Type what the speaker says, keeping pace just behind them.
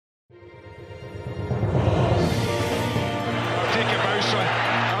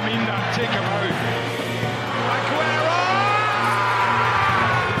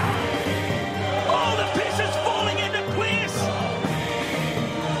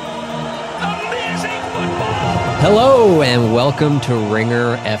Hello and welcome to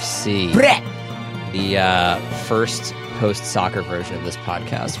Ringer FC, the first post-soccer version of this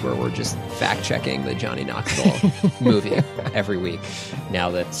podcast where we're just fact-checking the Johnny Knoxville movie every week now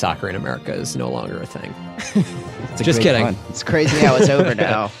that soccer in America is no longer a thing. Just kidding. Fun. It's crazy how it's over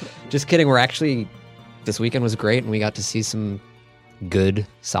now. Just kidding. This weekend was great and we got to see some good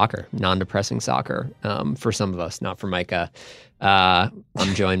soccer, non-depressing soccer for some of us, not for Micah. I'm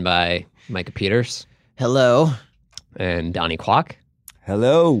joined by Micah Peters. Hello. And Donnie Kwok.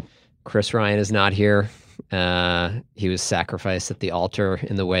 Hello. Chris Ryan is not here. He was sacrificed at the altar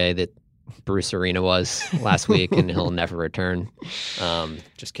in the way that Bruce Arena was last week, and he'll never return.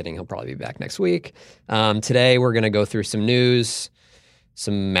 Just kidding. He'll probably be back next week. Today, we're going to go through some news,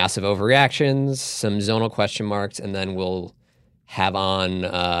 some massive overreactions, some zonal question marks, and then we'll have on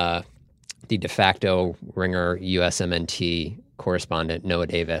the de facto Ringer USMNT correspondent, Noah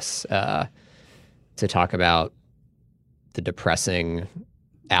Davis, to talk about the depressing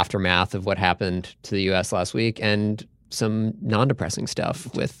aftermath of what happened to the U.S. last week and some non-depressing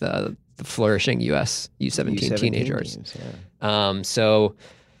stuff with the flourishing U.S. U17 teenagers. Yeah. So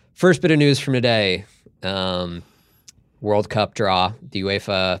first bit of news from today, World Cup draw, the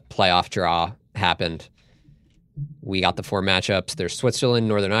UEFA playoff draw happened. We got the 4 matchups. There's Switzerland,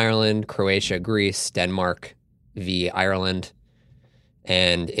 Northern Ireland, Croatia, Greece, Denmark v. Ireland,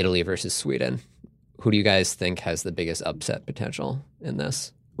 and Italy versus Sweden. Who do you guys think has the biggest upset potential in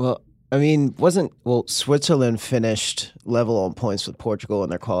this? Well, I mean, Switzerland finished level on points with Portugal in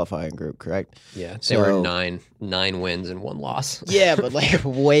their qualifying group, correct? Yeah, they were nine wins and 1 loss. Yeah, but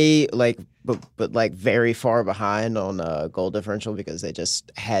but very far behind on goal differential because they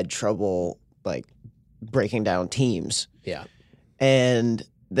just had trouble breaking down teams. Yeah, and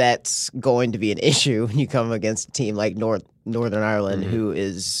that's going to be an issue when you come against a team like Northern Ireland, who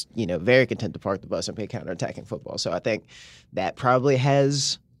is, very content to park the bus and play counterattacking football. So I think that probably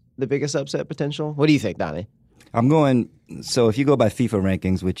has the biggest upset potential. What do you think, Donnie? I'm going. So if you go by FIFA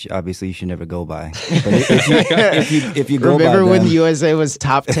rankings, which obviously you should never go by, but if you go remember by when them, the USA was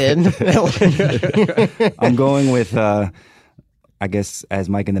top 10? I'm going with. I guess as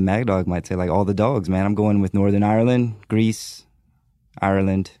Mike and the Mad Dog might say, all the dogs, man. I'm going with Northern Ireland, Greece,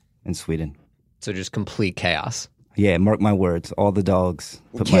 Ireland, and Sweden. So just complete chaos. Yeah, mark my words. All the dogs.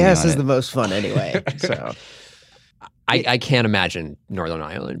 Chaos is the most fun anyway. So I can't imagine Northern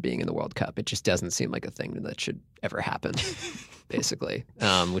Ireland being in the World Cup. It just doesn't seem like a thing that should ever happen, basically,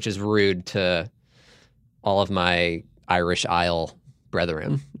 which is rude to all of my Irish Isle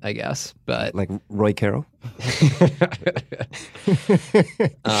brethren, I guess. But like Roy Carroll.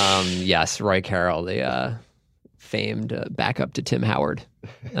 Yes, Roy Carroll, the famed backup to Tim Howard.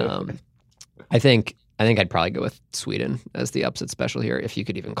 I think I'd probably go with Sweden as the upset special here, if you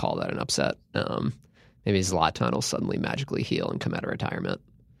could even call that an upset. Maybe Zlatan will suddenly magically heal and come out of retirement.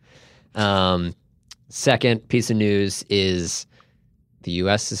 Second piece of news is the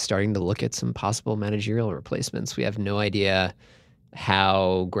U.S. is starting to look at some possible managerial replacements. We have no idea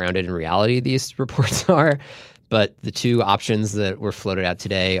how grounded in reality these reports are, but the 2 options that were floated out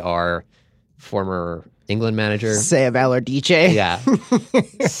today are former England manager Sam Allardyce. Yeah,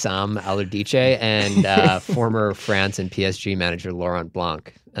 Sam Allardyce, and former France and PSG manager Laurent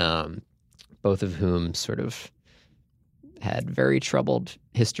Blanc, both of whom sort of had very troubled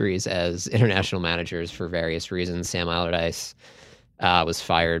histories as international managers for various reasons. Sam Allardyce was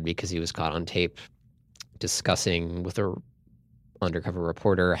fired because he was caught on tape discussing with a undercover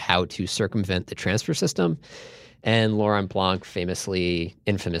reporter how to circumvent the transfer system. And Laurent Blanc infamously,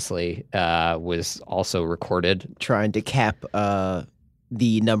 was also recorded trying to cap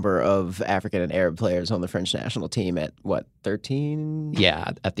the number of African and Arab players on the French national team at, 13?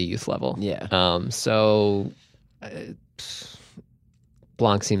 Yeah, at the youth level. Yeah. So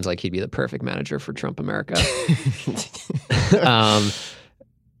Blanc seems like he'd be the perfect manager for Trump America.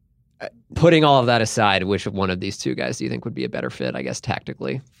 Putting all of that aside, which one of these 2 guys do you think would be a better fit, I guess,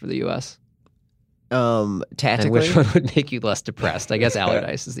 tactically for the U.S.? Tactically? And which one would make you less depressed? I guess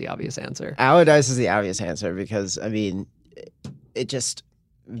Allardyce is the obvious answer. Allardyce is the obvious answer because, I mean, it just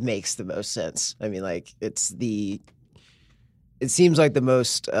makes the most sense. I mean, it seems like the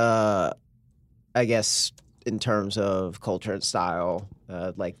most, I guess, in terms of culture and style,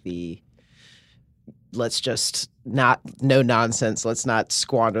 let's just no nonsense. Let's not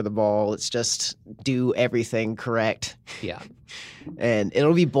squander the ball. Let's just do everything correct. Yeah. And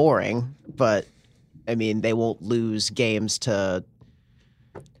it'll be boring, but I mean, they won't lose games to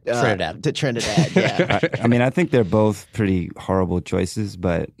Trinidad. Yeah. I mean, I think they're both pretty horrible choices,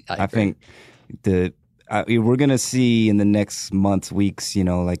 but I think we're going to see in the next months, weeks,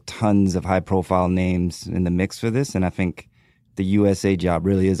 like tons of high-profile names in the mix for this. And I think the USA job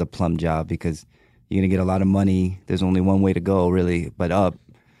really is a plum job because you're going to get a lot of money. There's only one way to go, really, but up.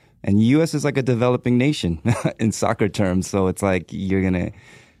 And the U.S. is like a developing nation in soccer terms. So it's like you're going to,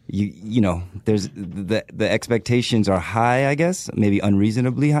 there's the expectations are high, I guess, maybe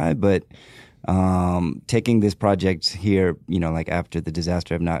unreasonably high, but taking this project here, like after the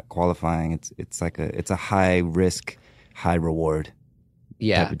disaster of not qualifying, it's a high risk, high reward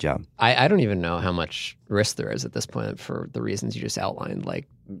type of job. I don't even know how much risk there is at this point for the reasons you just outlined. Like,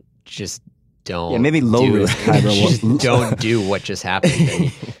 just don't. Maybe low risk, high reward. Just don't do what just happened.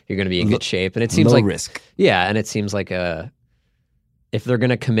 And you're going to be in good shape. And it seems low like risk. Yeah, and it seems like if they're going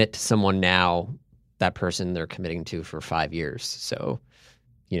to commit to someone now, that person they're committing to for 5 years. So,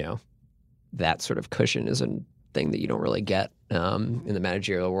 that sort of cushion is a thing that you don't really get in the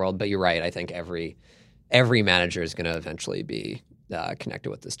managerial world. But you're right. I think every manager is going to eventually be connected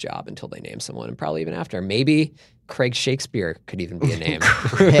with this job until they name someone, and probably even after. Maybe Craig Shakespeare could even be a name.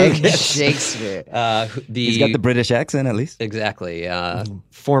 Craig Shakespeare. He's got the British accent, at least. Exactly.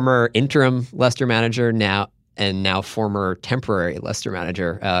 Former interim Leicester manager now former temporary Leicester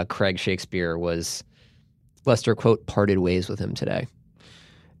manager. Craig Shakespeare Leicester, quote, parted ways with him today.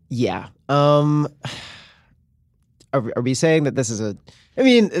 Yeah. Are we saying that this is the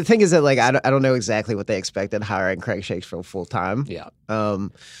thing is that, like, I don't know exactly what they expected hiring Craig Shakespeare full time. Yeah.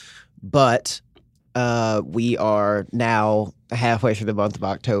 But we are now halfway through the month of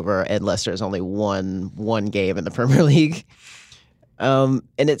October, and Leicester has only won one game in the Premier League. And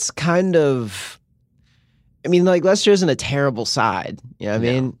it's kind of, Leicester isn't a terrible side, you know what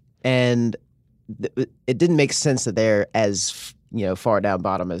I mean? And it didn't make sense that they're as far down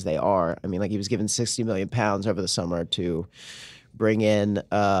bottom as they are. He was given £60 million over the summer to bring in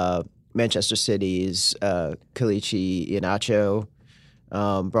Manchester City's Kelechi Iheanacho,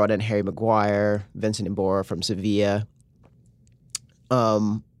 brought in Harry Maguire, Vincent Imbora from Sevilla.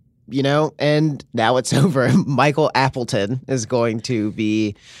 And now it's over. Michael Appleton is going to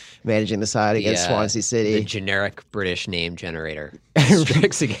be managing the side against Swansea City. The generic British name generator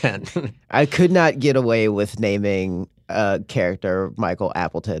strikes again. I could not get away with naming character Michael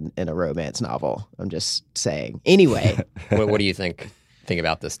Appleton in a romance novel. I'm just saying. Anyway. What do you think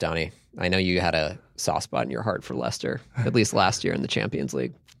about this, Donnie? I know you had a soft spot in your heart for Leicester, at least last year in the Champions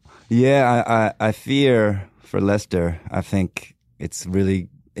League. Yeah, I fear for Leicester. I think it's really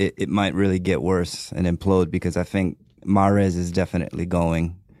it might really get worse and implode because I think Mahrez is definitely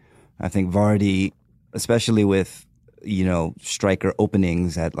going. I think Vardy, especially with striker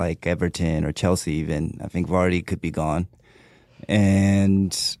openings at like Everton or Chelsea even, I think Vardy could be gone.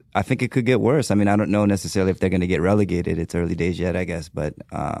 And I think it could get worse. I don't know necessarily if they're going to get relegated. It's early days yet, I guess. But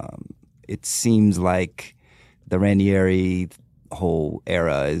it seems like the Ranieri whole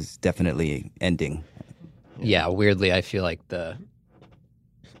era is definitely ending. Yeah, weirdly, I feel like the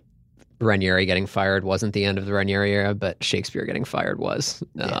Ranieri getting fired wasn't the end of the Ranieri era, but Shakespeare getting fired was.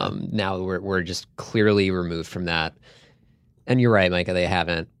 Now we're just clearly removed from that. And you're right,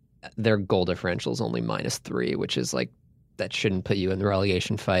 Micah, their goal differential is only -3, which is like, that shouldn't put you in the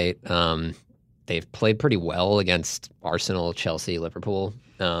relegation fight. They've played pretty well against Arsenal, Chelsea, Liverpool.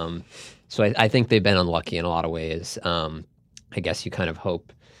 So I think they've been unlucky in a lot of ways. I guess you kind of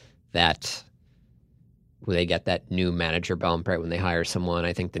hope that when they get that new manager bump, right, when they hire someone,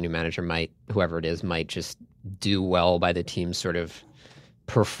 I think the new manager whoever it is, might just do well by the team sort of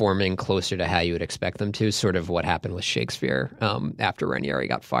performing closer to how you would expect them to, sort of what happened with Shakespeare after Ranieri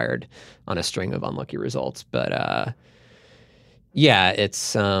got fired on a string of unlucky results. But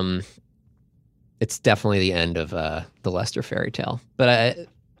it's definitely the end of the Leicester fairy tale. But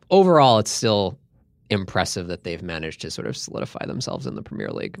overall, it's still impressive that they've managed to sort of solidify themselves in the Premier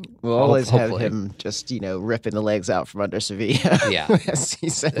League. We'll always have him just, ripping the legs out from under Sevilla. Yeah,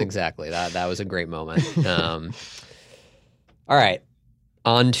 exactly. That was a great moment. All right,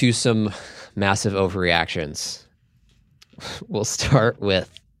 on to some massive overreactions. We'll start with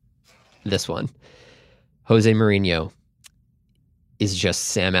this one. Jose Mourinho is just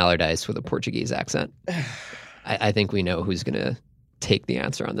Sam Allardyce with a Portuguese accent. I think we know who's going to take the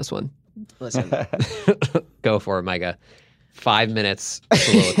answer on this one. Listen. Go for it, Micah. 5 minutes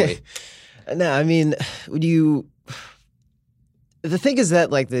soliloquy. No, the thing is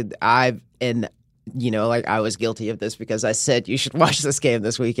that I was guilty of this because I said you should watch this game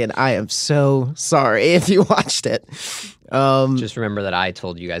this weekend. I am so sorry if you watched it. Just remember that I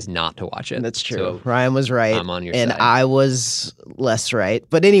told you guys not to watch it. That's true. So Ryan was right. I'm on your and side. I was less right.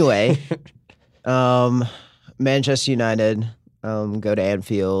 But anyway, Manchester United go to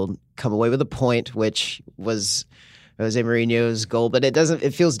Anfield, come away with a point, which was Jose Mourinho's goal. But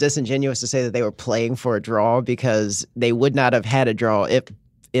it feels disingenuous to say that they were playing for a draw, because they would not have had a draw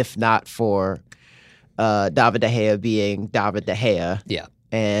if not for David De Gea being David De Gea. Yeah.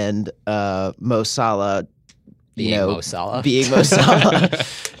 And Mo Salah being Mo Salah. Being Mo Salah.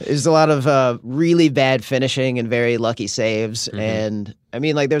 There's a lot of really bad finishing and very lucky saves. Mm-hmm. And I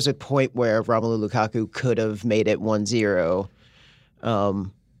mean, like, there's a point where Romelu Lukaku could have made it 1-0.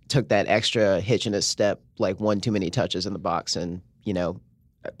 Took that extra hitch in his step, like one too many touches in the box, and,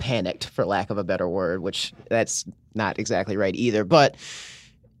 panicked, for lack of a better word, which that's not exactly right either. But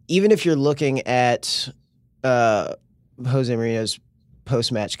even if you're looking at Jose Mourinho's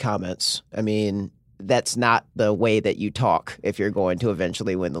post-match comments, I mean, that's not the way that you talk if you're going to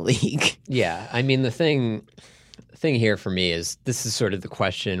eventually win the league. Yeah, I mean, the thing here for me is, this is sort of the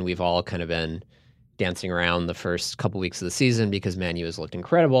question we've all kind of been dancing around the first couple weeks of the season, because Man U has looked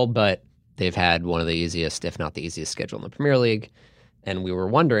incredible, but they've had one of the easiest, if not the easiest, schedule in the Premier League. And we were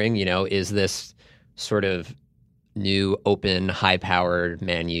wondering, is this sort of new, open, high-powered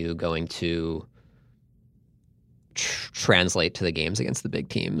Man U going to translate to the games against the big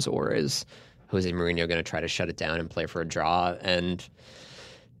teams, or is Jose Mourinho going to try to shut it down and play for a draw? And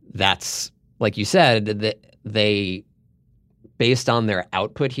that's, like you said, that they, based on their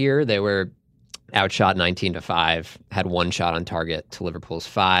output here, they were outshot 19-5, had one shot on target to Liverpool's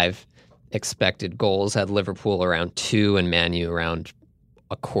 5. Expected goals had Liverpool around 2 and Man U around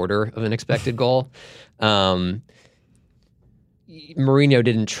a quarter of an expected goal. Mourinho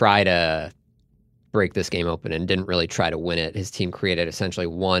didn't try to break this game open and didn't really try to win it. His team created essentially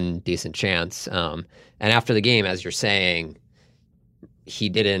one decent chance. And after the game, as you're saying, he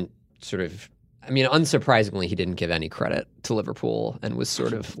didn't sort of, I mean, unsurprisingly, he didn't give any credit to Liverpool and was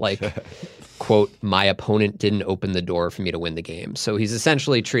sort of like, quote, my opponent didn't open the door for me to win the game. So he's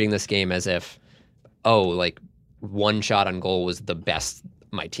essentially treating this game as if, like, one shot on goal was the best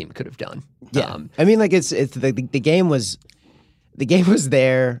my team could have done. Yeah. I mean, like, it's the game was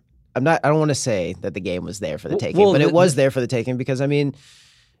there. I don't want to say that the game was there for the taking, but it was there for the taking, because, I mean,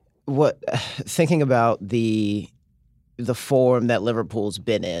 thinking about the form that Liverpool's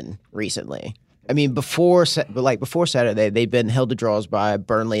been in recently. I mean, before Saturday, they'd been held to draws by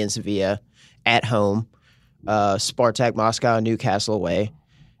Burnley and Sevilla at home, Spartak Moscow and Newcastle away,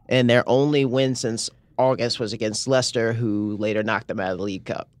 and their only win since August was against Leicester, who later knocked them out of the League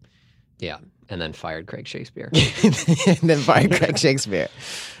Cup. Yeah, and then fired Craig Shakespeare.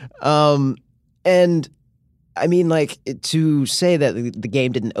 And I mean, like, to say that the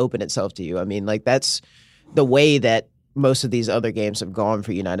game didn't open itself to you, I mean, like, that's the way that most of these other games have gone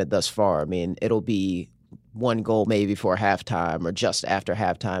for United thus far. I mean, it'll be one goal maybe before halftime or just after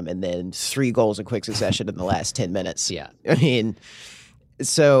halftime, and then 3 goals in quick succession in the last 10 minutes. Yeah. I mean,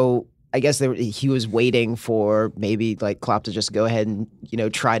 so I guess he was waiting for maybe, like, Klopp to just go ahead and,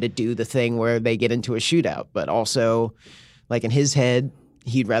 try to do the thing where they get into a shootout. But also, like, in his head,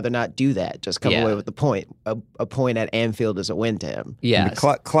 he'd rather not do that. Just come away with the point. A point at Anfield is a win to him. Yeah.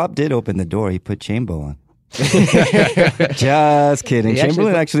 Klopp did open the door. He put Chamberlain on. Just kidding.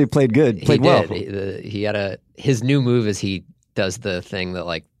 Chamberlain actually played good. Played well. He had his new move is he does the thing that,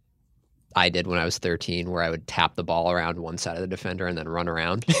 like, I did when I was 13, where I would tap the ball around one side of the defender and then run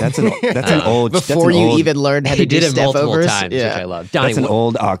around. That's an old before you even learned how to do step overs. He did it multiple times, which I love. Donnie, that's an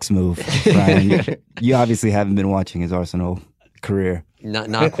old Ox move, Brian. You obviously haven't been watching his Arsenal career.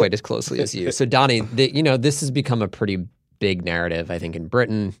 Not quite as closely as you. So, Donnie, this has become a pretty big narrative, I think, in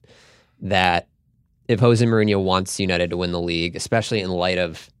Britain, that if Jose Mourinho wants United to win the league, especially in light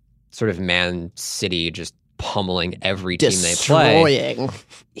of sort of Man City just pummeling every team they play,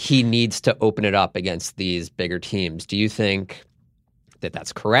 he needs to open it up against these bigger teams. Do you think that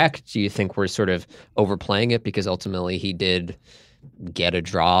that's correct? Do you think we're sort of overplaying it, because ultimately he did get a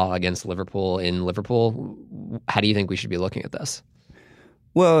draw against Liverpool in Liverpool? How do you think we should be looking at this?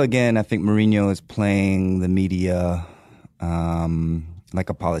 Well, again, I think Mourinho is playing the media like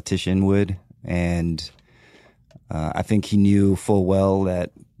a politician would. And I think he knew full well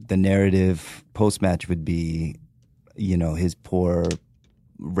that the narrative post-match would be, his poor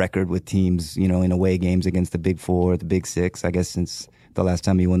record with teams, in away games against the Big Four, the Big Six, I guess, since the last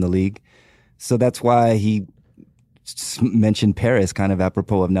time he won the league. So that's why he mentioned Paris kind of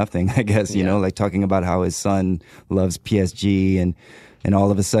apropos of nothing, I guess, like talking about how his son loves PSG, and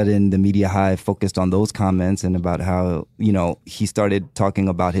all of a sudden the media hive focused on those comments and about how, he started talking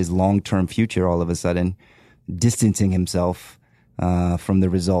about his long-term future all of a sudden, distancing himself from the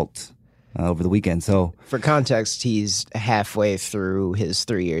result. over the weekend. So for context, he's halfway through his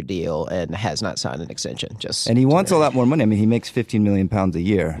 3-year deal and has not signed an extension. And he wants a lot more money. I mean, he makes £15 million a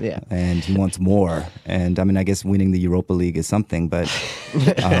year, and he wants more. And I mean, I guess winning the Europa League is something, but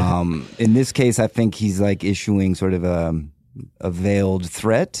in this case, I think he's like issuing sort of a veiled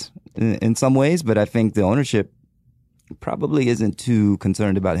threat in some ways. But I think the ownership probably isn't too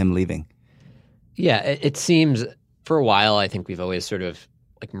concerned about him leaving. Yeah, it seems for a while. I think we've always sort of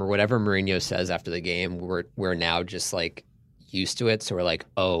like whatever Mourinho says after the game, we're now just like used to it. So we're like,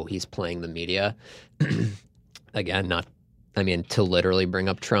 oh, he's playing the media. Again, to literally bring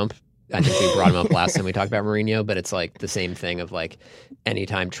up Trump. I think we brought him up last time we talked about Mourinho, but it's like the same thing of like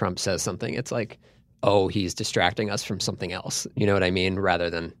anytime Trump says something, it's like, oh, he's distracting us from something else. You know what I mean? Rather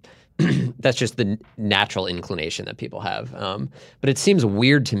than that's just the natural inclination that people have. But it seems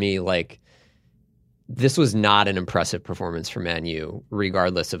weird to me like this was not an impressive performance for Man U,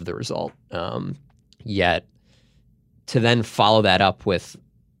 regardless of the result. Yet to then follow that up with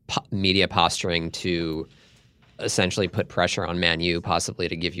media posturing to essentially put pressure on Man U, possibly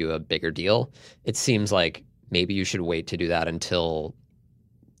to give you a bigger deal, it seems like maybe you should wait to do that until,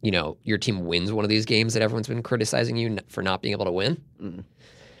 your team wins one of these games that everyone's been criticizing you for not being able to win. Mm.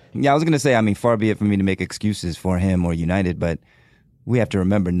 Yeah, I was going to say, I mean, far be it from me to make excuses for him or United, but we have to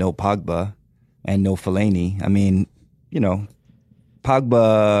remember no Pogba and no Fellaini. I mean,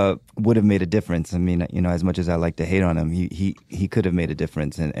 Pogba would have made a difference. I mean, as much as I like to hate on him, he could have made a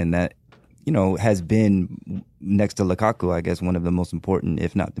difference. And that, has been next to Lukaku, I guess, one of the most important,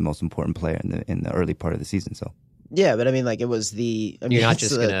 if not the most important player in the early part of the season. So. Yeah, but I mean, like it was the. I mean, you're not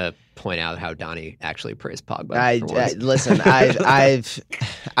just going to point out how Donnie actually praised Pogba. Listen,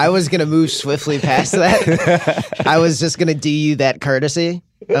 I was going to move swiftly past that. I was just going to do you that courtesy,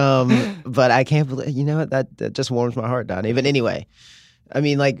 but I can't believe. You know what? That just warms my heart, Donnie. But anyway, I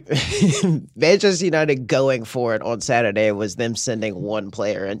mean, like Manchester United going for it on Saturday was them sending one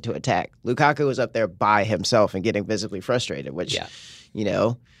player into attack. Lukaku was up there by himself and getting visibly frustrated, which,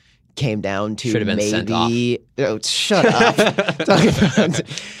 came down to should have been sent off. Oh, shut up.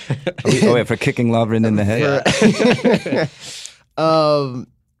 For kicking Lovren in the head.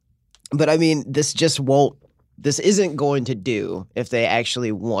 But I mean, this isn't going to do if they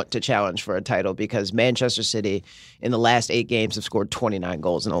actually want to challenge for a title, because Manchester City in the last 8 games have scored 29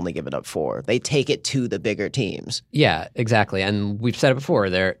 goals and only given up 4. They take it to the bigger teams. Yeah, exactly. And we've said it before.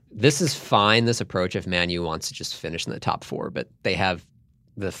 This is fine, this approach, if Man U wants to just finish in the top 4, but they have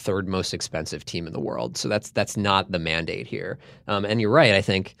the 3rd most expensive team in the world. So that's not the mandate here. And you're right. I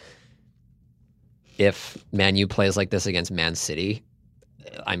think if Man U plays like this against Man City,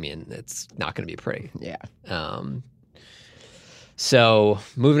 I mean, it's not going to be pretty. Yeah. So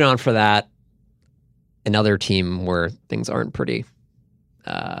moving on for that, another team where things aren't pretty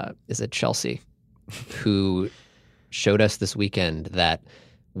is at Chelsea, who showed us this weekend that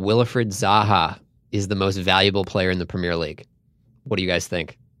Wilfried Zaha is the most valuable player in the Premier League. What do you guys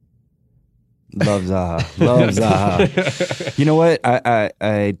think? Love Zaha. Love Zaha. You know what?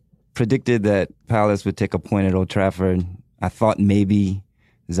 I predicted that Palace would take a point at Old Trafford. I thought maybe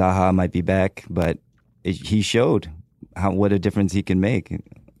Zaha might be back, but he showed what a difference he can make.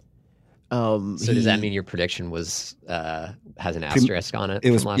 So does that mean your prediction was has an asterisk on it?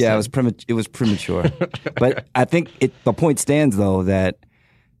 It was it was premature. But I think the point stands though that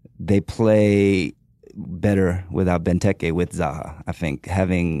they play better without Benteke with Zaha. I think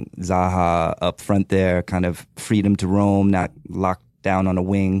having Zaha up front there, kind of freedom to roam, not locked down on a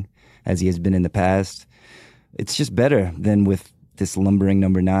wing as he has been in the past. It's just better than with this lumbering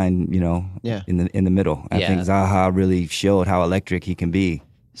number 9, in the middle. I think Zaha really showed how electric he can be.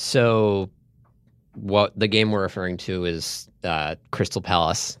 So what the game we're referring to is Crystal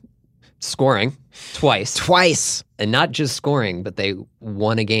Palace scoring twice, and not just scoring, but they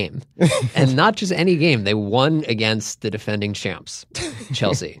won a game. And not just any game, they won against the defending champs,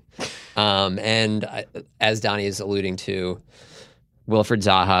 Chelsea. And as Donnie is alluding to, Wilfried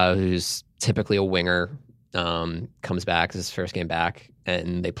Zaha, who's typically a winger, comes back. This is his first game back,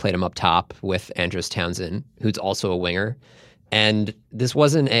 and they played him up top with Andros Townsend, who's also a winger. And this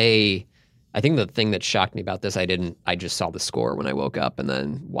wasn't I think the thing that shocked me about this, I just saw the score when I woke up and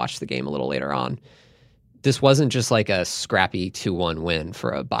then watched the game a little later on. This wasn't just like a scrappy 2-1 win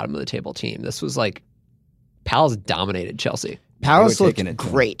for a bottom of the table team. This was like Palace dominated Chelsea. Palace looked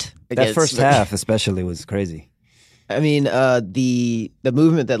great. That first half especially was crazy. I mean, the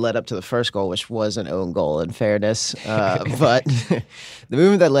movement that led up to the first goal, which was an own goal in fairness, but the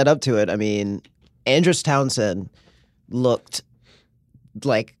movement that led up to it, I mean, Andros Townsend looked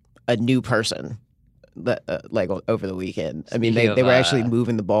like a new person. over the weekend. I mean, Speaking they of, were actually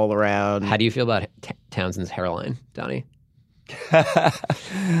moving the ball around. How do you feel about Townsend's hairline, Donnie?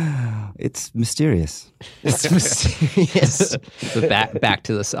 It's mysterious. It's mysterious. So back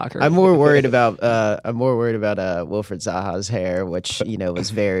to the soccer. I'm more worried about Wilfred Zaha's hair, which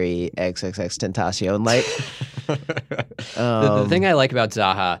was very XXX Tentacion like. The thing I like about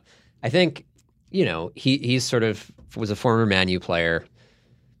Zaha, I think, he's sort of was a former Man U player.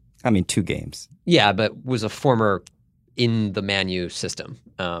 I mean, 2 games. Yeah, but was a former in the Man U system,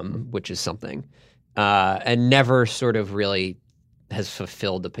 which is something, and never sort of really has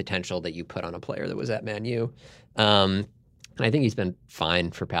fulfilled the potential that you put on a player that was at Man U. And I think he's been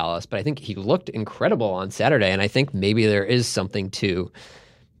fine for Palace, but I think he looked incredible on Saturday. And I think maybe there is something to,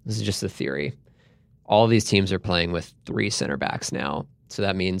 this is just a theory. All of these teams are playing with 3 center backs now. So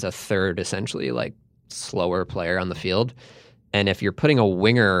that means a third, essentially, like slower player on the field. And if you're putting a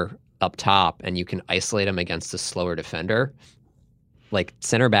winger up top and you can isolate him against a slower defender, like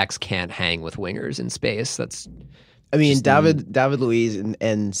center backs can't hang with wingers in space. I mean, David Luiz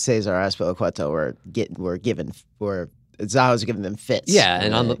and Cesar Azpilicueta were Zaha was giving them fits. Yeah,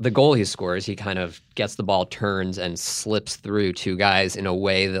 and on the goal he scores, he kind of gets the ball, turns, and slips through 2 guys in a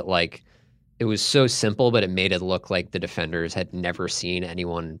way that, like, it was so simple, but it made it look like the defenders had never seen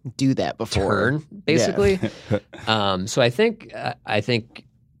anyone do that before. Turn, basically. Yeah. So I think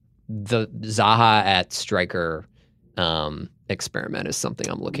the Zaha at striker experiment is something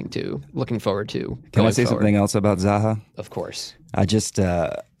I'm looking forward to. Can I say something else about Zaha? Of course. I just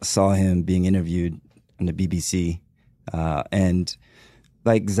saw him being interviewed on the BBC, and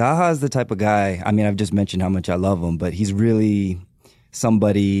like Zaha is the type of guy. I mean, I've just mentioned how much I love him, but he's really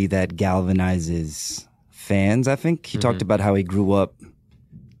somebody that galvanizes fans. I think he talked about how he grew up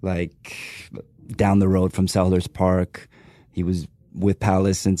like down the road from Selhurst Park. He was with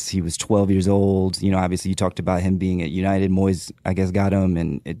Palace since he was 12 years old. Obviously you talked about him being at United. Moyes, I guess, got him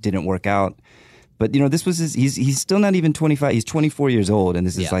and it didn't work out. But, this was he's still not even 25. He's 24 years old, and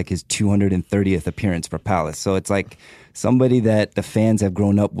this is like his 230th appearance for Palace. So it's like somebody that the fans have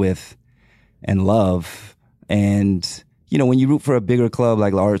grown up with and love. And, when you root for a bigger club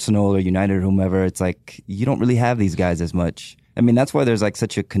like Arsenal or United or whomever, it's like you don't really have these guys as much. I mean, that's why there's like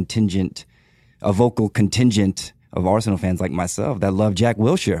such a vocal contingent of Arsenal fans like myself that love Jack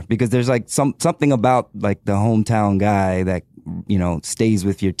Wilshere, because there's like something about like the hometown guy that, stays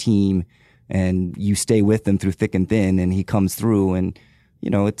with your team and you stay with them through thick and thin, and he comes through and,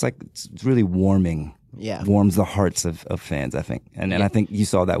 it's really warming. Yeah. Warms the hearts of fans, I think. And I think you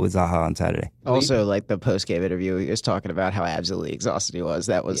saw that with Zaha on Saturday. Also, like the post-game interview, he was talking about how absolutely exhausted he was.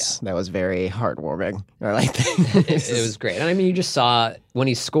 That was very heartwarming. I like that. It was great. And I mean, you just saw when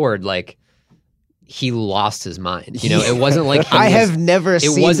he scored, like, he lost his mind. It wasn't like have never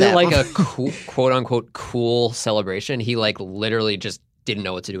seen it wasn't that like a quote unquote cool celebration. He like literally just didn't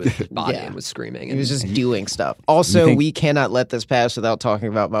know what to do with his body and was screaming. He was just doing stuff. Also, we cannot let this pass without talking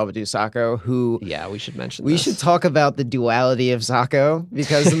about Mamadou Sakho, who... Yeah, we should mention We should talk about the duality of Sakho,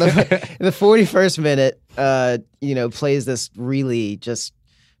 because in the 41st minute, plays this really just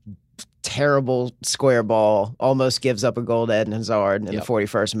terrible square ball, almost gives up a goal to Eden Hazard in the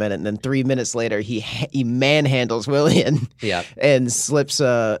 41st minute, and then 3 minutes later he manhandles Willian and slips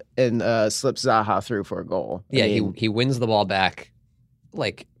Zaha through for a goal. Yeah, he wins the ball back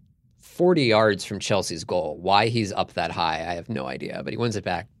like 40 yards from Chelsea's goal. Why he's up that high, I have no idea, but he wins it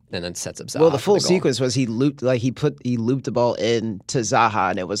back and then sets up Zaha. Well, the full sequence was he looped the ball in to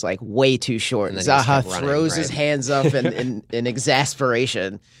Zaha, and it was like way too short. And Zaha throws his hands up in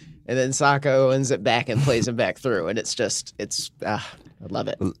exasperation. And then Sakho owns it back and plays him back through. And I love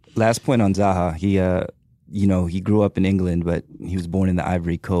it. Last point on Zaha. He grew up in England, but he was born in the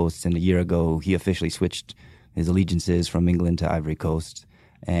Ivory Coast. And a year ago, he officially switched his allegiances from England to Ivory Coast.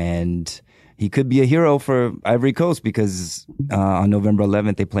 And he could be a hero for Ivory Coast, because on November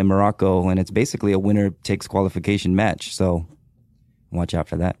 11th, they play Morocco. And it's basically a winner takes qualification match. So watch out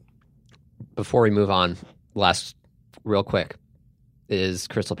for that. Before we move on, real quick. Is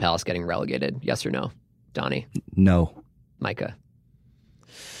Crystal Palace getting relegated? Yes or no? Donnie? No. Micah?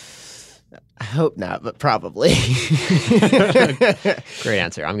 I hope not, but probably. Great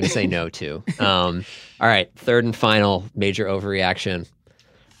answer. I'm going to say no, too. All right, third and final major overreaction.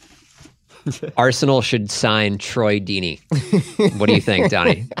 Arsenal should sign Troy Deeney. What do you think,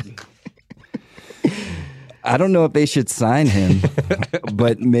 Donnie? I don't know if they should sign him,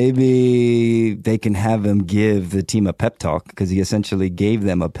 but maybe they can have him give the team a pep talk, because he essentially gave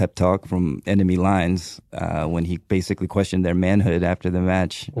them a pep talk from enemy lines when he basically questioned their manhood after the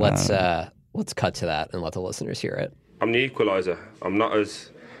match. Let's cut to that and let the listeners hear it. I'm the equaliser. I'm not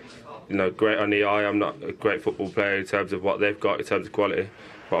as great on the eye. I'm not a great football player in terms of what they've got in terms of quality,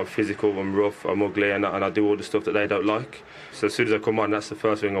 but I'm physical, I'm rough, I'm ugly, and I do all the stuff that they don't like. So as soon as I come on, that's the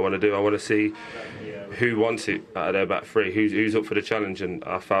first thing I want to do. I want to see who wants it out of their back three, who's up for the challenge, and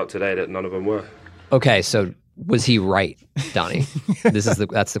I felt today that none of them were. Okay, so was he right, Donnie? That's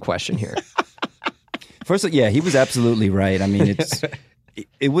the question here. First, yeah, he was absolutely right. I mean,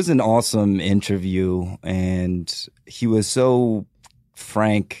 it was an awesome interview, and he was so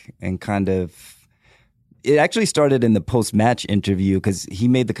frank and kind of. It actually started in the post-match interview because he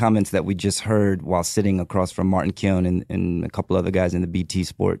made the comments that we just heard while sitting across from Martin Keown and a couple other guys in the BT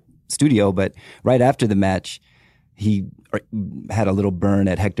Sport studio. But right after the match, he had a little burn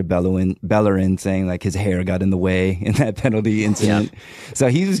at Hector Bellerin saying like his hair got in the way in that penalty incident. Yeah. So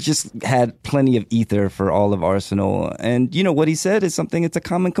he was just had plenty of ether for all of Arsenal. And you know what he said is something, it's a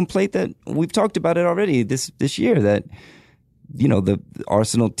common complaint that we've talked about it already this year, that the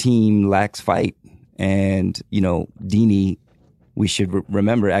Arsenal team lacks fight. And, Deeney, we should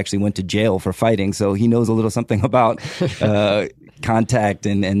remember, actually went to jail for fighting. So he knows a little something about contact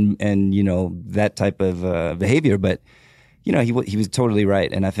and that type of behavior. But, he was totally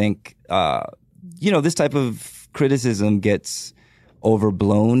right. And I think, this type of criticism gets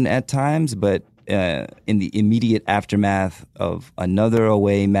overblown at times. But in the immediate aftermath of another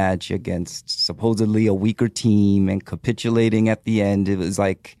away match against supposedly a weaker team and capitulating at the end, it was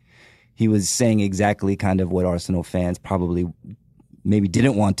like, he was saying exactly kind of what Arsenal fans probably maybe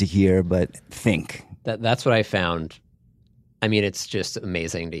didn't want to hear, but think. That's what I found. I mean, it's just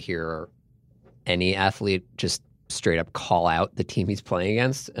amazing to hear any athlete just straight up call out the team he's playing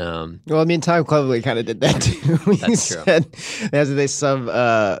against. Well, I mean, Tom Cleverley kind of did that too. That's true. As they sub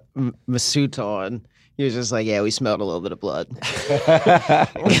Masut on, he was just like, yeah, we smelled a little bit of blood.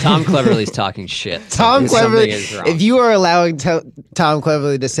 Tom Cleverley's talking shit. Tom Cleverley, if you are allowing Tom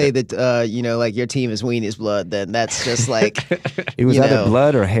Cleverley to say that, like your team is Weenie's blood, then that's just like, it was either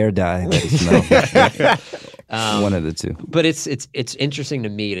blood or hair dye that he smelled. One of the two. But it's interesting to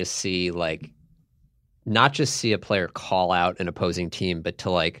me to see, like, not just see a player call out an opposing team, but to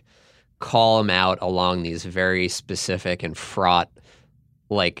like call them out along these very specific and fraught,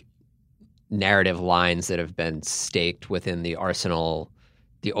 like, narrative lines that have been staked within the overall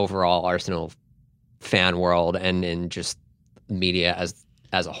Arsenal fan world and in just media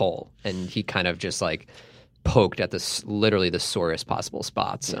as a whole. And he kind of just like poked at literally the sorest possible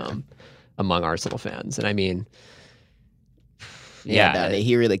spots among Arsenal fans. And I mean, yeah,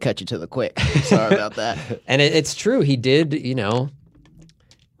 he really cut you to the quick. Sorry about that. And it's true. He did, you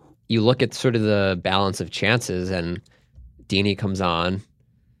look at sort of the balance of chances, and Deeney comes on,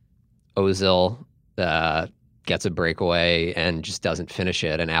 Ozil gets a breakaway and just doesn't finish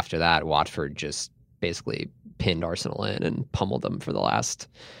it. And after that, Watford just basically pinned Arsenal in and pummeled them for the last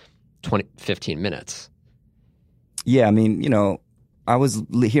 15 minutes. Yeah, I mean, I was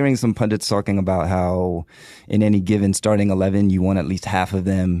hearing some pundits talking about how in any given starting 11, you want at least half of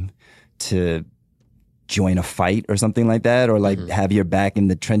them to join a fight or something like that, or like have your back in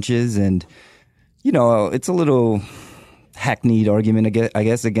the trenches. And, it's a little hackneyed argument, I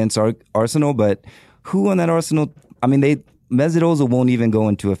guess, against Arsenal, but who on that Arsenal, I mean, Mesut Ozil won't even go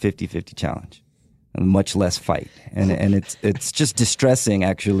into a 50-50 challenge, much less fight. And it's just distressing,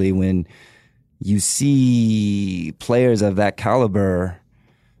 actually, when you see players of that caliber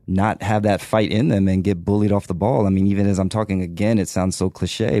not have that fight in them and get bullied off the ball. I mean, even as I'm talking again, it sounds so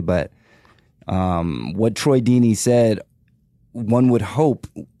cliche, but what Troy Deeney said, one would hope,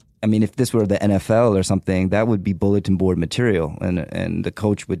 I mean, if this were the NFL or something, that would be bulletin board material, and the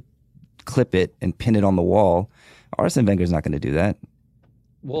coach would clip it and pin it on the wall. Arsene Wenger's not going to do that.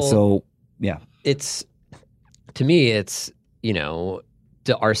 Well, so, yeah. To me, do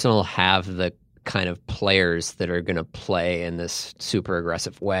Arsenal have the kind of players that are going to play in this super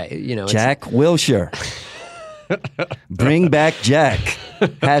aggressive way? Jack Wilshere. Bring back Jack.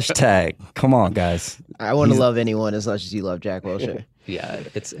 Hashtag. Come on, guys. I want to love anyone as much as you love Jack Wilshere. Yeah,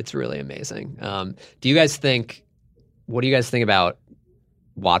 it's really amazing. What do you guys think about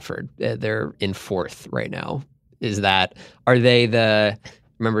Watford? They're in fourth right now.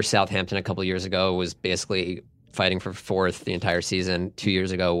 Remember Southampton a couple of years ago was basically fighting for fourth the entire season. 2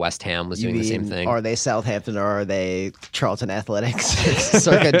 years ago, West Ham was doing the same thing. Are they Southampton or are they Charlton Athletics?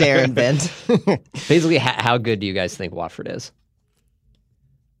 Circa Darren Bent. Basically, how good do you guys think Watford is?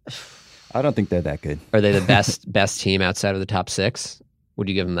 I don't think they're that good. Are they the best team outside of the top six? Would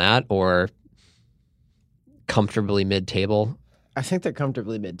you give them that, or comfortably mid-table? I think they're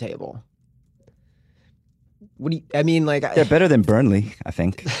comfortably mid-table. What do you, I mean, like, They're better than Burnley, I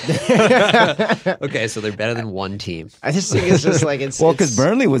think. Okay, so they're better than one team. I just think it's just like it's Well, because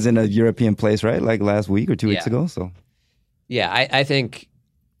Burnley was in a European place, right? Like last week or 2 weeks Yeah. ago. So Yeah, I think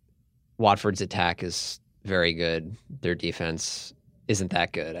Watford's attack is very good. Their defense isn't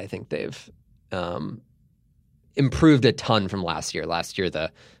that good. I think they've improved a ton from last year. Last year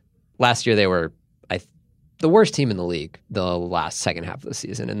they were the worst team in the league the last second half of the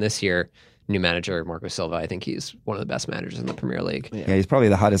season, and this year, new manager Marco Silva, I think he's one of the best managers in the Premier League. yeah, he's probably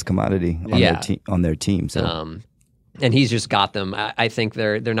the hottest commodity on their team. So And he's just got them. I think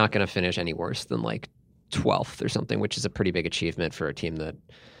they're not going to finish any worse than like 12th or something, which is a pretty big achievement for a team that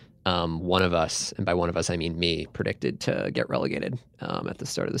one of us, and by one of us I mean me, predicted to get relegated at the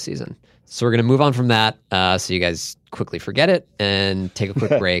start of the season. So we're going to move on from that so you guys quickly forget it and take a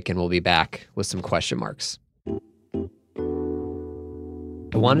quick break, and we'll be back with some question marks.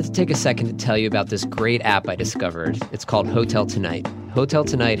 I wanted to take a second to tell you about this great app I discovered. It's called Hotel Tonight. Hotel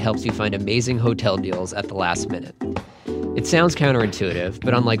Tonight helps you find amazing hotel deals at the last minute. It sounds counterintuitive,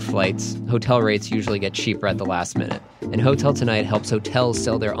 but unlike flights, hotel rates usually get cheaper at the last minute. And Hotel Tonight helps hotels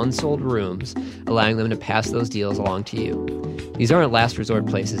sell their unsold rooms, allowing them to pass those deals along to you. These aren't last resort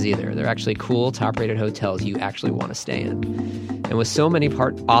places either. They're actually cool, top-rated hotels you actually want to stay in. And with so many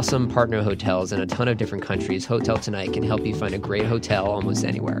awesome partner hotels in a ton of different countries, Hotel Tonight can help you find a great hotel almost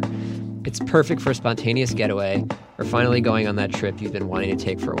anywhere. It's perfect for a spontaneous getaway or finally going on that trip you've been wanting to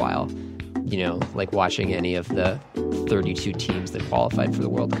take for a while. You know, like watching any of the 32 teams that qualified for the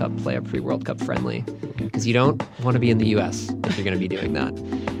World Cup play a pre-World Cup friendly, because you don't want to be in the U.S. if you're going to be doing that.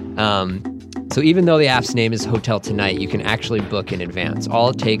 So even though the app's name is Hotel Tonight, you can actually book in advance. All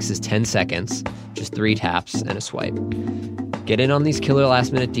it takes is 10 seconds, just 3 taps and a swipe. Get in on these killer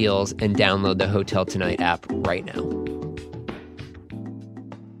last-minute deals and download the Hotel Tonight app right now.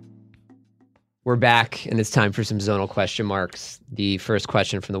 We're back, and it's time for some zonal question marks. The first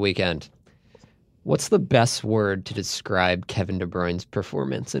question from the weekend. What's the best word to describe Kevin De Bruyne's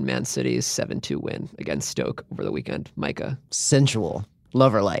performance in Man City's 7-2 win against Stoke over the weekend? Micah? sensual,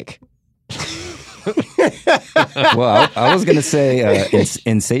 lover-like. well, I was going to say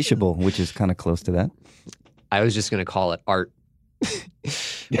insatiable, which is kind of close to that. I was just going to call it art.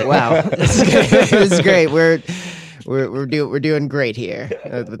 Wow, this is great. We're doing great here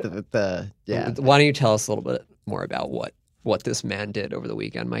with the yeah. Why don't you tell us a little bit more about what this man did over the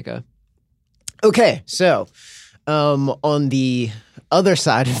weekend, Micah? Okay, so on the other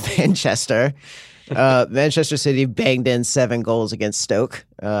side of Manchester, Manchester City banged in 7 goals against Stoke.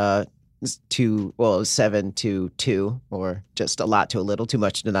 It was 7-2, or just a lot to a little, too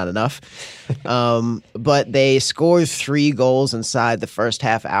much to not enough. But they scored 3 goals inside the first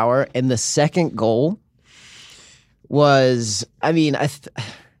half hour, and the second goal was, I mean, I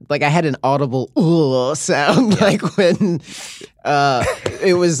had an audible "ooh" sound, like when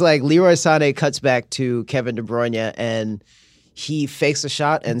it was like Leroy Sané cuts back to Kevin De Bruyne and he fakes a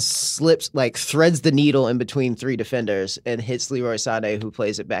shot and threads the needle in between 3 defenders and hits Leroy Sané, who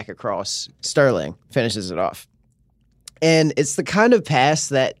plays it back across. Sterling finishes it off. And it's the kind of pass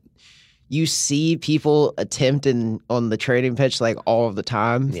that you see people attempt on the training pitch like all of the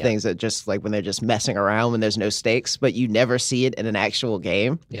time. Yeah. Things that just like when they're just messing around when there's no stakes, but you never see it in an actual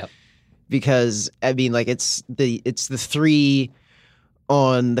game. Yep. Because I mean, like it's the 3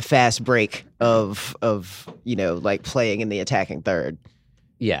 on the fast break of like playing in the attacking third.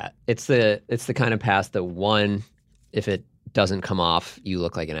 Yeah, it's the kind of pass that 1, if it doesn't come off, you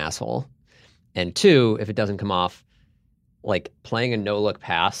look like an asshole, and 2, if it doesn't come off, like playing a no look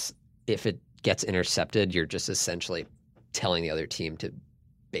pass. If it gets intercepted, you're just essentially telling the other team to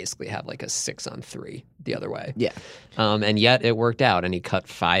basically have like a 6-on-3 the other way. Yeah. And yet it worked out, and he cut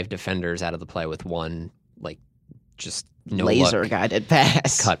 5 defenders out of the play with 1, like, just no laser look guided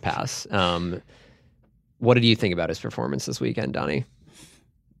pass. Cut pass. What did you think about his performance this weekend, Donnie?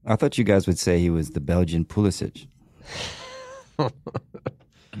 I thought you guys would say he was the Belgian Pulisic.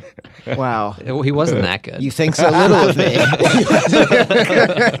 Wow. He wasn't that good. You think so little of me.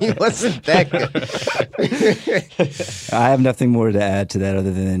 He wasn't that good. I have nothing more to add to that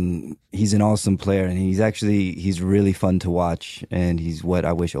other than he's an awesome player, and he's really fun to watch, and he's what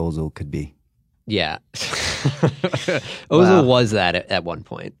I wish Ozil could be. Yeah. Ozil was that at one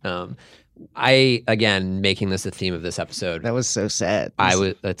point. Again, making this a theme of this episode. That was so sad. I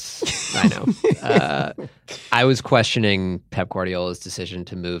know. I was questioning Pep Guardiola's decision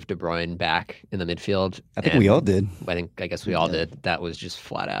to move De Bruyne back in the midfield. I think we all did. I guess we all did. That was just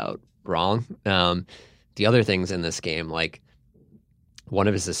flat out wrong. The other things in this game, like one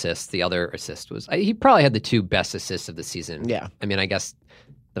of his assists, the other assist was, he probably had the 2 best assists of the season. Yeah. I mean, I guess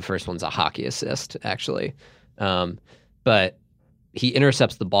the first one's a hockey assist, actually. But he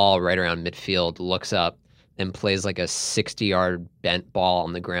intercepts the ball right around midfield, looks up, and plays like a 60-yard bent ball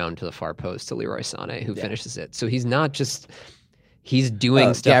on the ground to the far post to Leroy Sané, who finishes it. So he's not just he's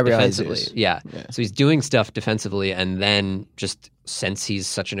doing stuff Gabriel defensively. Jesus. Yeah. So he's doing stuff defensively, and then just since he's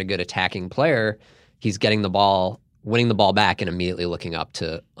such a good attacking player, he's getting the ball, winning the ball back, and immediately looking up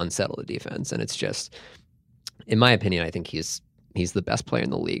to unsettle the defense. And it's just, in my opinion, I think he's the best player in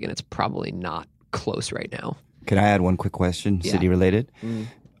the league, and it's probably not close right now. Can I add one quick question, Yeah. City related?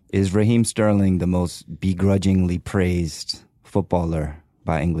 Is Raheem Sterling the most begrudgingly praised footballer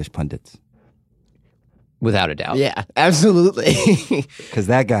by English pundits? Without a doubt. Yeah, absolutely. Because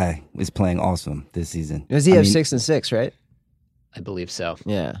that guy is playing awesome this season. Does he I have mean, 6 and 6, right? I believe so.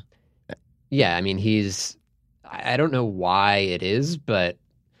 Yeah. Yeah, I mean, I don't know why it is, but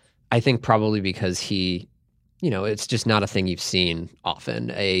I think probably because it's just not a thing you've seen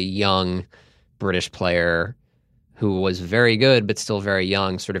often. A young British player who was very good, but still very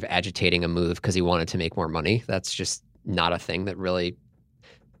young, sort of agitating a move because he wanted to make more money. That's just not a thing that really,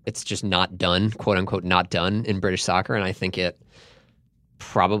 it's just not done, quote unquote, not done in British soccer. And I think it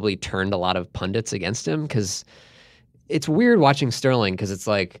probably turned a lot of pundits against him because it's weird watching Sterling because it's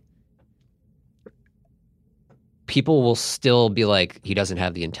like, people will still be like, he doesn't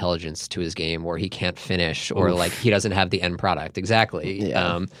have the intelligence to his game, or he can't finish, or like he doesn't have the end product. Exactly.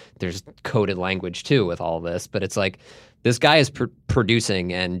 Yeah. There's coded language too with all this, but it's like this guy is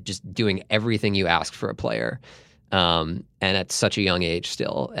producing and just doing everything you ask for a player, and at such a young age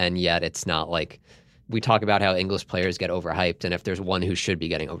still. And yet it's not like, we talk about how English players get overhyped, and if there's one who should be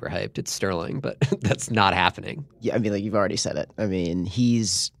getting overhyped, it's Sterling, but that's not happening. Yeah, I mean, like you've already said it. I mean,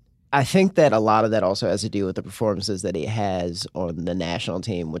 I think that a lot of that also has to do with the performances that he has on the national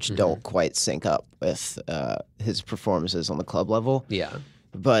team, which don't quite sync up with his performances on the club level. Yeah.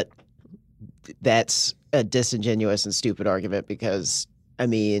 But that's a disingenuous and stupid argument because, I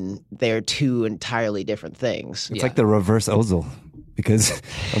mean, they're two entirely different things. It's like the reverse Ozil. Because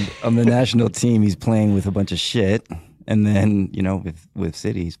on the national team, he's playing with a bunch of shit. And then, with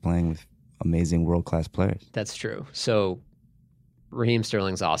City, he's playing with amazing world-class players. That's true. So Raheem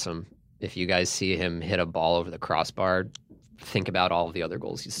Sterling's awesome. If you guys see him hit a ball over the crossbar, think about all of the other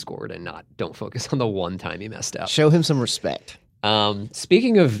goals he's scored and don't focus on the one time he messed up. Show him some respect.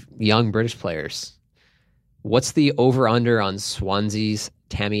 Speaking of young British players, what's the over-under on Swansea's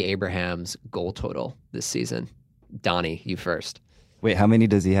Tammy Abraham's goal total this season? Donnie, you first. Wait, how many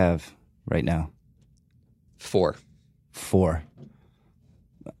does he have right now? 4. 4.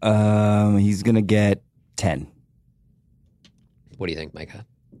 He's going to get 10. What do you think, Micah?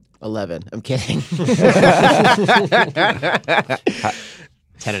 11. I'm kidding. 10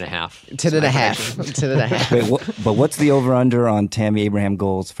 and a half. 10 and a half. 10 and a half. Wait, but what's the over-under on Tammy Abraham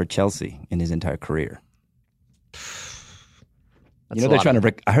goals for Chelsea in his entire career? They're trying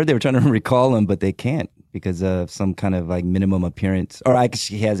to. I heard they were trying to recall him, but they can't because of some kind of like minimum appearance. Or I guess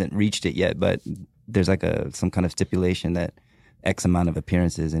he hasn't reached it yet, but there's like some kind of stipulation that X amount of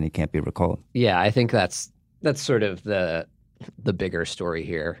appearances and he can't be recalled. Yeah, I think that's sort of the bigger story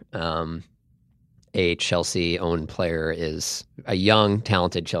here. A Chelsea-owned player is a young,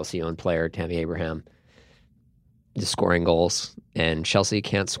 talented Chelsea-owned player, Tammy Abraham, is scoring goals, and Chelsea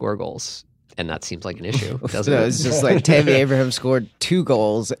can't score goals. And that seems like an issue, doesn't it? It's just like Tammy Abraham scored 2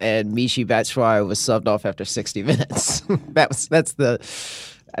 goals and Michy Batshuayi was subbed off after 60 minutes. That's the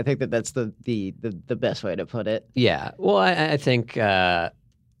best way to put it. Yeah. Well, I think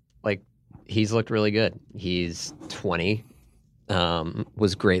he's looked really good. He's 20.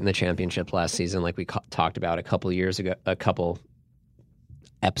 Was great in the championship last season, like we talked about a couple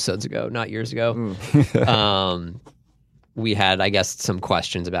episodes ago, not years ago. We had, I guess, some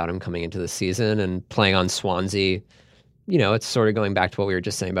questions about him coming into the season and playing on Swansea. It's sort of going back to what we were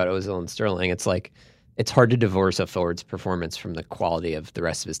just saying about Ozil and Sterling. It's like, it's hard to divorce a forward's performance from the quality of the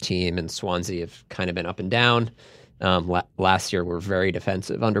rest of his team, and Swansea have kind of been up and down. Last year were very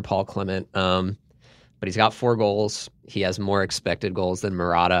defensive under Paul Clement, but he's got 4 goals. He has more expected goals than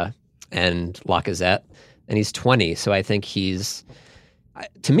Morata and Lacazette, and he's 20. So I think he's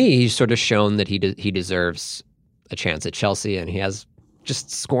sort of shown that he deserves a chance at Chelsea, and he has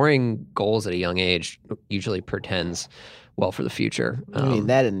just scoring goals at a young age usually portends well for the future.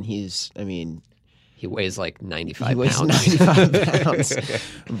 He weighs like 95 pounds. 95 pounds.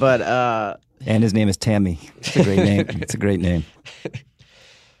 But and his name is Tammy. It's a great name. It's a great name.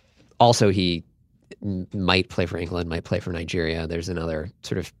 Also, he might play for England, might play for Nigeria. There's another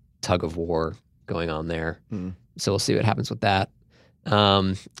sort of tug of war going on there. So we'll see what happens with that.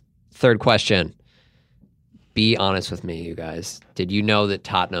 Third question. Be honest with me, you guys. Did you know that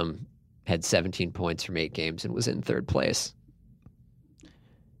Tottenham had 17 points from 8 games and was in third place?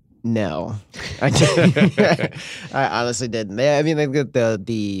 No, I honestly didn't. I mean, they got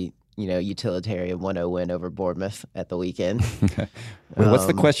the utilitarian 1-0 win over Bournemouth at the weekend. Wait, what's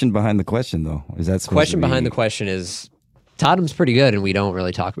the question behind the question, though? Is that Question behind the question is Tottenham's pretty good, and we don't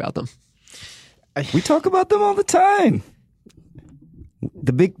really talk about them. We talk about them all the time.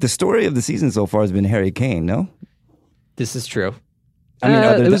 The story of the season so far has been Harry Kane. No, this is true. I mean,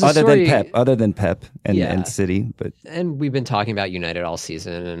 other than Pep and City, but and we've been talking about United all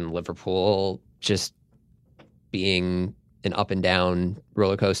season and Liverpool just being an up and down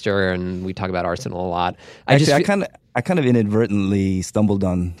roller coaster, and we talk about Arsenal a lot. I kind of inadvertently stumbled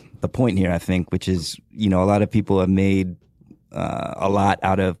on the point here, I think, which is, a lot of people have made a lot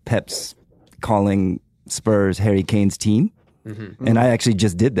out of Pep's calling Spurs Harry Kane's team, and I actually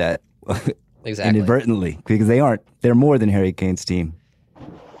just did that exactly inadvertently because they're more than Harry Kane's team.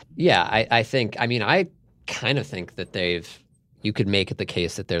 Yeah, I think. I mean, I kind of think that you could make it the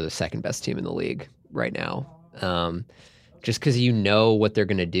case that they're the second best team in the league right now. Just because you know what they're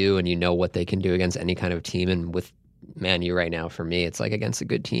going to do and you know what they can do against any kind of team. And with Man U right now, for me, it's like against a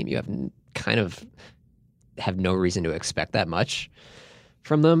good team, you have no reason to expect that much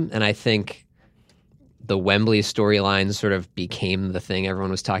from them. And I think the Wembley storyline sort of became the thing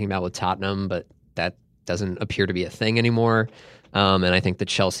everyone was talking about with Tottenham, but that doesn't appear to be a thing anymore. And I think the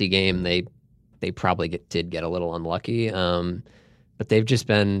Chelsea game, they probably did get a little unlucky. But they've just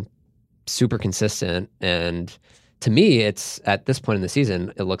been super consistent. And to me, it's at this point in the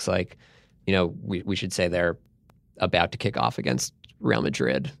season, it looks like, we should say they're about to kick off against Real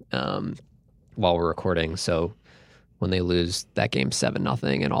Madrid while we're recording. So when they lose that game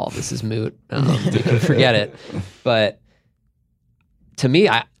 7-0 and all of this is moot, you can forget it. But to me,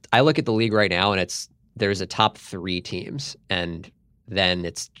 I look at the league right now and there's a top 3 teams, and then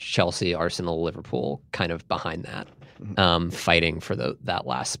it's Chelsea, Arsenal, Liverpool kind of behind that. Fighting for that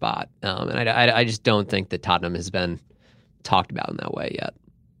last spot. And I just don't think that Tottenham has been talked about in that way yet.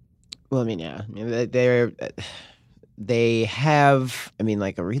 Well, I mean, yeah. I mean, they have,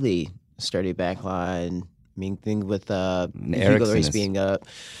 like a really sturdy back line. I mean, thing with Hugo Lloris being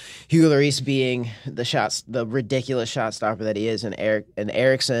the ridiculous shot stopper that he is, and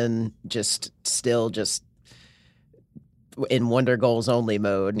Eriksen just in wonder goals only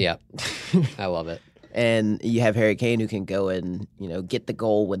mode. Yeah, I love it. And you have Harry Kane who can go and, get the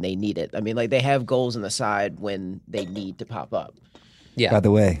goal when they need it. I mean, like, they have goals in the side when they need to pop up. Yeah. By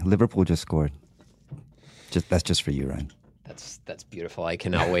the way, Liverpool just scored. That's just for you, Ryan. That's beautiful. I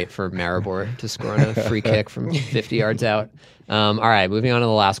cannot wait for Maribor to score on a free kick from 50 yards out. All right, moving on to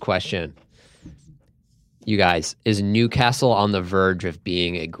the last question. You guys, is Newcastle on the verge of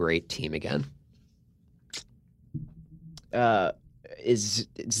being a great team again? Is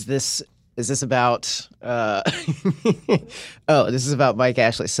this about this is about Mike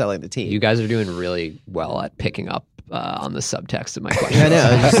Ashley selling the team. You guys are doing really well at picking up on the subtext of my question. I know.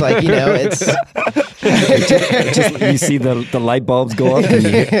 It's just like, it's you see the light bulbs go up.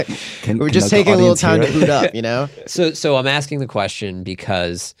 And we're just taking a little time to boot up, So I'm asking the question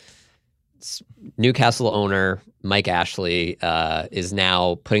because Newcastle owner Mike Ashley is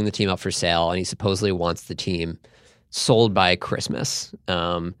now putting the team up for sale, and he supposedly wants the team sold by Christmas.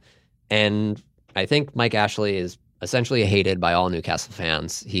 And I think Mike Ashley is essentially hated by all Newcastle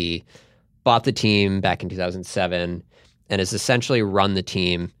fans. He bought the team back in 2007 and has essentially run the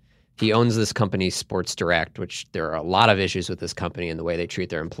team. He owns this company, Sports Direct, which there are a lot of issues with this company and the way they treat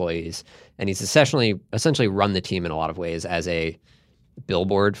their employees. And he's essentially run the team in a lot of ways as a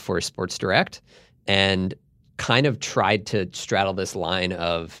billboard for Sports Direct, and kind of tried to straddle this line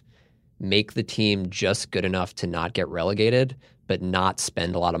of make the team just good enough to not get relegated, but not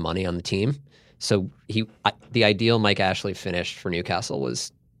spend a lot of money on the team. So the ideal Mike Ashley finish for Newcastle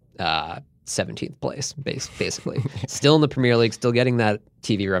was 17th place, basically. Still in the Premier League, still getting that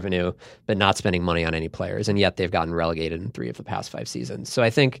TV revenue, but not spending money on any players. And yet they've gotten relegated in 3 of the past 5 seasons. So I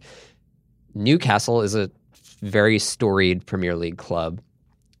think Newcastle is a very storied Premier League club.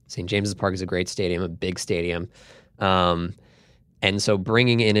 St. James's Park is a great stadium, a big stadium. And so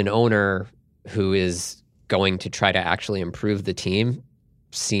bringing in an owner who is going to try to actually improve the team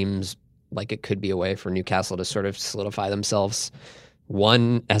seems like it could be a way for Newcastle to sort of solidify themselves,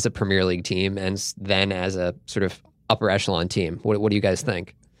 one, as a Premier League team, and then as a sort of upper echelon team. What do you guys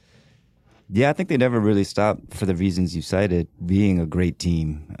think? Yeah, I think they never really stopped, for the reasons you cited, being a great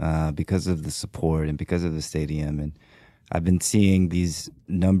team because of the support and because of the stadium. And I've been seeing these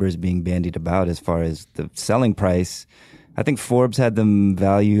numbers being bandied about as far as the selling price. I think Forbes had them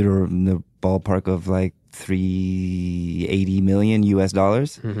valued or in the ballpark of like $380 million US,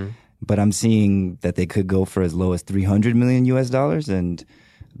 but I'm seeing that they could go for as low as $300 million US, and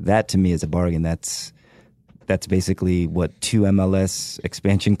that to me is a bargain. That's basically what 2 MLS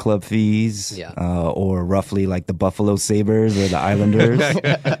expansion club fees, or roughly like the Buffalo Sabres or the Islanders,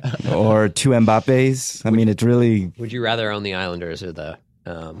 or 2 Mbappes. I mean, it's really. Would you rather own the Islanders or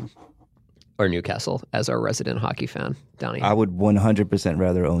Newcastle as our resident hockey fan, Donnie? I would 100%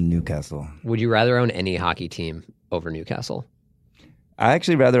 rather own Newcastle. Would you rather own any hockey team over Newcastle? I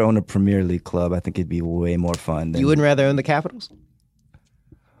actually rather own a Premier League club. I think it'd be way more fun. You wouldn't rather own the Capitals?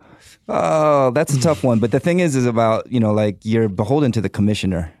 Oh, that's a tough one. But the thing is about, like you're beholden to the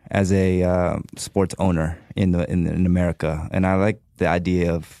commissioner as a sports owner in America. And I like the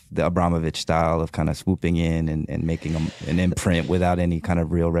idea of the Abramovich style of kind of swooping in and making an imprint without any kind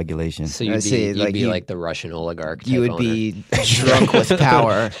of real regulation. So you'd be like the Russian oligarch type You would owner. be drunk with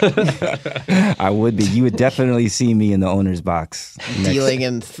power. I would be. You would definitely see me in the owner's box. Dealing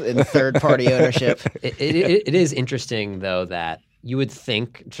in third-party ownership. It is interesting, though, that you would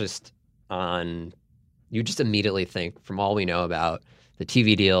think you just immediately think, from all we know about the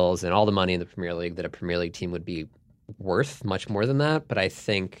TV deals and all the money in the Premier League, that a Premier League team would be worth much more than that. But I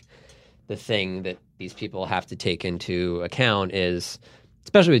think the thing that these people have to take into account is,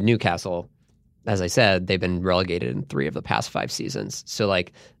 especially with Newcastle, as I said, they've been relegated in 3 of the past 5 seasons. So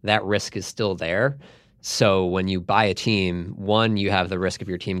like that risk is still there. So when you buy a team, one, you have the risk of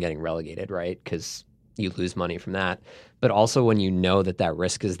your team getting relegated, right? Because you lose money from that. But also when you know that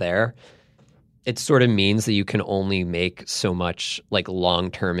risk is there, it sort of means that you can only make so much like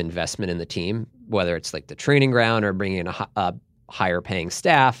long-term investment in the team, whether it's like the training ground or bringing in a higher paying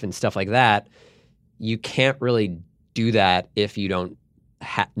staff and stuff like that. You can't really do that if you don't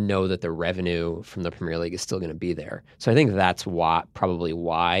know that the revenue from the Premier League is still going to be there. So I think that's probably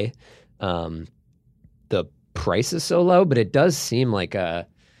why the price is so low. But it does seem like it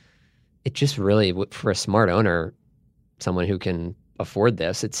just really, for a smart owner, someone who can afford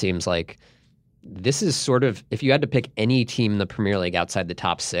this, it seems like this is sort of, if you had to pick any team in the Premier League outside the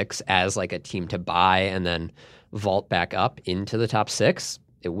top 6 as like a team to buy and then vault back up into the top 6,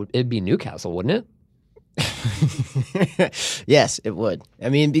 it'd be Newcastle, wouldn't it? Yes, it would. I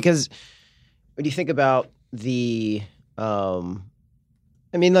mean, because when you think about think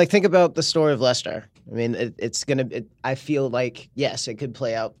about the story of Leicester. I mean, I feel like, yes, it could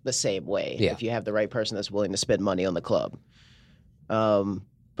play out the same way if you have the right person that's willing to spend money on the club.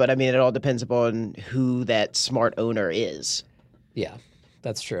 But I mean, it all depends upon who that smart owner is. Yeah,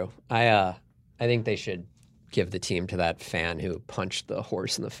 that's true. I think they should give the team to that fan who punched the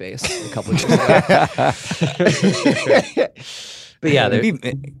horse in the face a couple of years ago. But yeah,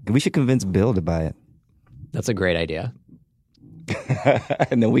 we should convince Bill to buy it. That's a great idea.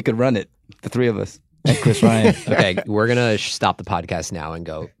 And then we could run it, the 3 of us. And Chris Ryan. Okay, we're going to stop the podcast now and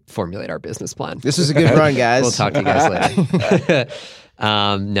go formulate our business plan. This was a good run, guys. We'll talk to you guys later.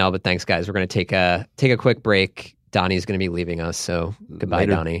 No, but thanks, guys. We're going to take a quick break. Donnie's going to be leaving us, so goodbye,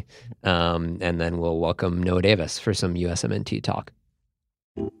 later. Donnie. And then we'll welcome Noah Davis for some USMNT talk.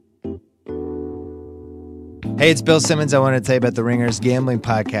 Hey, it's Bill Simmons. I want to tell you about the Ringers Gambling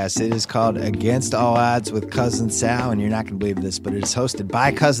Podcast. It is called Against All Odds with Cousin Sal, and you're not going to believe this, but it is hosted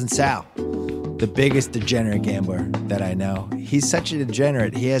by Cousin Sal, the biggest degenerate gambler that I know. He's such a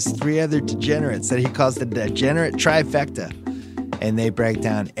degenerate. He has 3 other degenerates that he calls the Degenerate Trifecta, and they break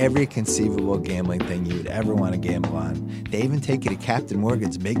down every conceivable gambling thing you would ever want to gamble on. They even take you to Captain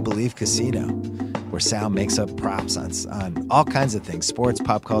Morgan's Make Believe Casino, where Sal makes up props on all kinds of things, sports,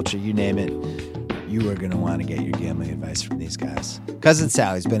 pop culture, you name it. You are going to want to get your gambling advice from these guys. Cousin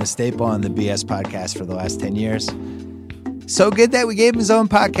Sal, he's been a staple on the BS podcast for the last 10 years. So good that we gave him his own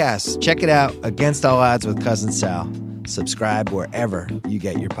podcast. Check it out, Against All Odds with Cousin Sal. Subscribe wherever you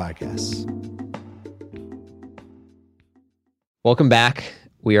get your podcasts. Welcome back.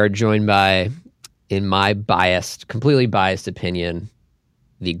 We are joined by, in my completely biased opinion,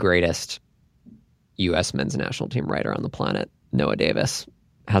 the greatest U.S. men's national team writer on the planet, Noah Davis.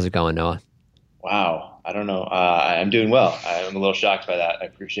 How's it going, Noah? Wow. I don't know. I'm doing well. I'm a little shocked by that. I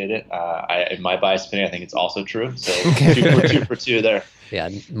appreciate it. In my biased opinion, I think it's also true. So 2 for 2 there. Yeah,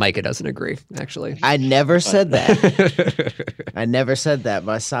 Micah doesn't agree, actually. I never said that. I never said that.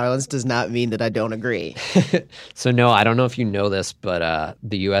 My silence does not mean that I don't agree. So, Noah, I don't know if you know this, but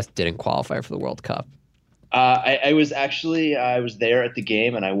the U.S. didn't qualify for the World Cup. I was there at the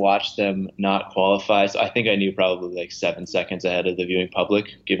game and I watched them not qualify. So I think I knew probably like 7 seconds ahead of the viewing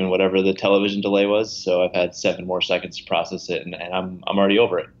public, given whatever the television delay was. So I've had 7 more seconds to process it, and I'm already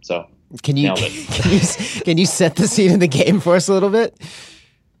over it. So can you set the scene in the game for us a little bit?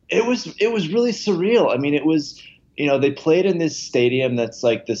 It was really surreal. I mean, it was they played in this stadium that's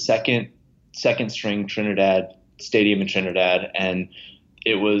like the second string Trinidad stadium in Trinidad, and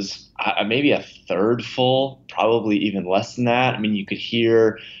it was maybe a third full, probably even less than that. I mean, you could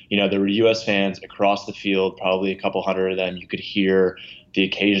hear, there were U.S. fans across the field, probably a couple hundred of them. You could hear the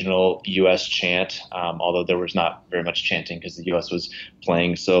occasional U.S. chant, although there was not very much chanting because the U.S. was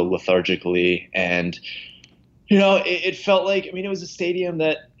playing so lethargically. And, it felt like, it was a stadium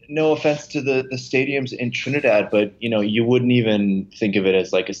that, no offense to the stadiums in Trinidad, but, you wouldn't even think of it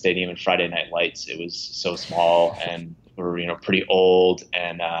as like a stadium in Friday Night Lights. It was so small and were, pretty old.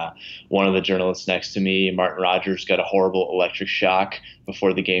 And one of the journalists next to me, Martin Rogers, got a horrible electric shock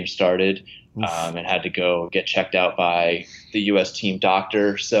before the game started. And had to go get checked out by the U.S. team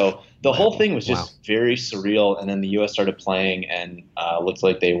doctor. So the whole thing was just very surreal. And then the U.S. started playing and looked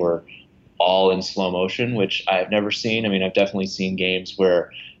like they were all in slow motion, which I've never seen. I've definitely seen games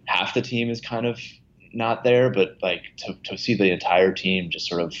where half the team is kind of not there, but like to see the entire team just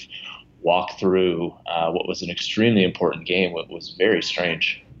sort of walk through what was an extremely important game was very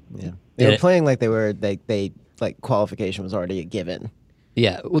strange. Yeah, they were playing like they qualification was already a given.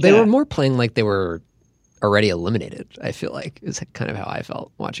 Yeah, well, they were more playing like they were already eliminated, I feel like, is kind of how I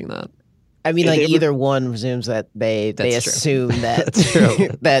felt watching that. Either one presumes that they assume that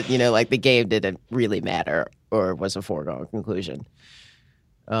that the game didn't really matter or was a foregone conclusion.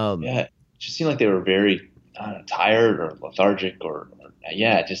 It just seemed like they were very tired or lethargic or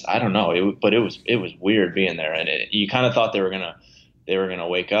I don't know. But it was weird being there, and you kind of thought they were gonna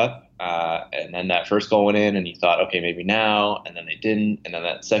wake up. And then that first goal went in, and you thought, okay, maybe now, and then they didn't. And then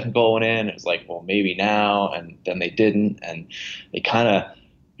that second goal went in, it was like, well, maybe now, and then they didn't. And they kind of,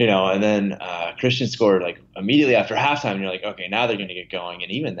 and then Christian scored like immediately after halftime, and you're like, okay, now they're going to get going.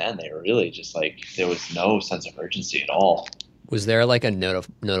 And even then, they were really just like, there was no sense of urgency at all. Was there like a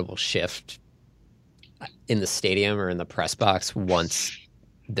notable shift in the stadium or in the press box once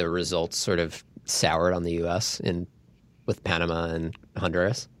the results sort of soured on the U.S. with Panama and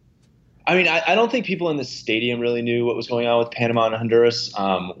Honduras? I don't think people in the stadium really knew what was going on with Panama and Honduras.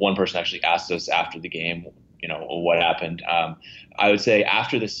 One person actually asked us after the game, what happened. I would say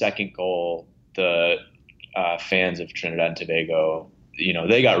after the second goal, the fans of Trinidad and Tobago,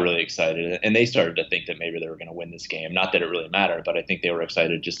 they got really excited, and they started to think that maybe they were going to win this game. Not that it really mattered, but I think they were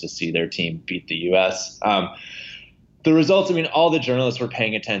excited just to see their team beat the U.S. The results, all the journalists were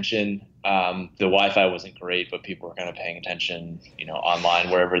paying attention. The Wi-Fi wasn't great, but people were kind of paying attention, online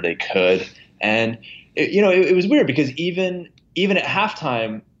wherever they could. And it was weird because even at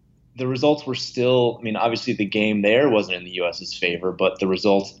halftime, the results were still. Obviously the game there wasn't in the U.S.'s favor, but the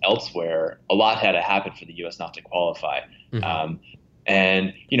results elsewhere, a lot had to happen for the U.S. not to qualify. Mm-hmm.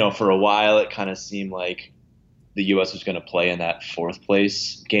 And for a while, it kind of seemed like the U.S. was going to play in that fourth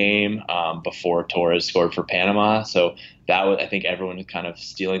place game before Torres scored for Panama. So that was, I think everyone was kind of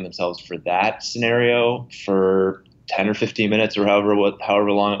steeling themselves for that scenario for 10 or 15 minutes or however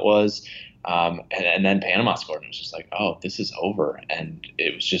long it was. And then Panama scored, and it was just like, oh, this is over. And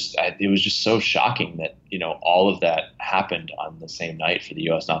it was just so shocking that, all of that happened on the same night for the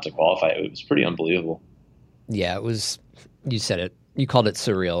U.S. not to qualify. It was pretty unbelievable. Yeah, it was, you said it, you called it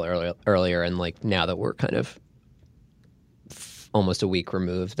surreal earlier. And like now that we're kind of almost a week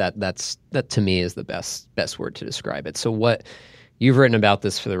removed, that to me is the best word to describe it. So what you've written about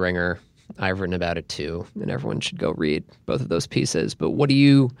this for The Ringer, I've written about it too, and everyone should go read both of those pieces. But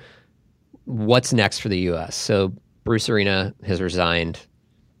what's next for the U.S.? So Bruce Arena has resigned.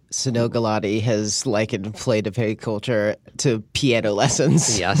 Sunil Gulati has likened play to pay culture to piano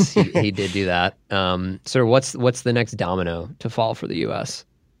lessons. Yes, he did do that. So what's the next domino to fall for the U.S.?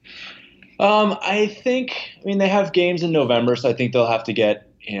 I think, they have games in November, so I think they'll have to get,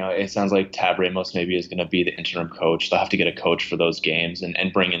 it sounds like Tab Ramos maybe is going to be the interim coach. They'll have to get a coach for those games and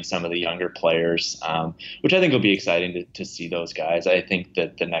bring in some of the younger players, which I think will be exciting to see those guys. I think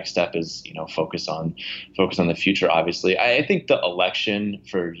that the next step is, focus on the future, obviously. I think the election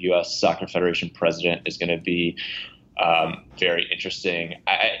for U.S. Soccer Federation president is going to be very interesting.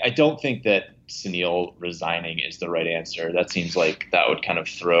 I don't think that Sunil resigning is the right answer. That seems like that would kind of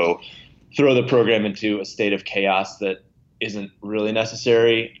throw the program into a state of chaos that isn't really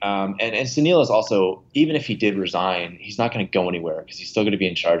necessary. And Sunil is also, even if he did resign, he's not going to go anywhere because he's still going to be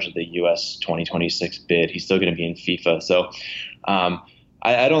in charge of the U.S. 2026 bid. He's still going to be in FIFA. So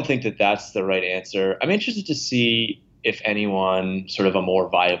I don't think that that's the right answer. I'm interested to see if anyone sort of a more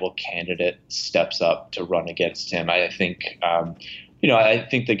viable candidate steps up to run against him. I think I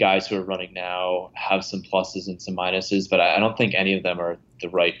think the guys who are running now have some pluses and some minuses, but I don't think any of them are the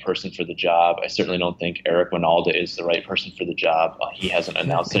right person for the job. I certainly don't think Eric Winalda is the right person for the job. He hasn't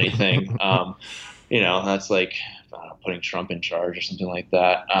announced anything. That's like, putting Trump in charge or something like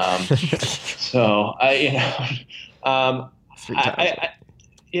that. So I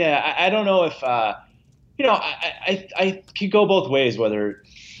don't know if I could go both ways whether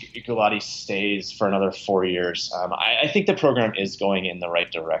Gulati stays for another 4 years. I think the program is going in the right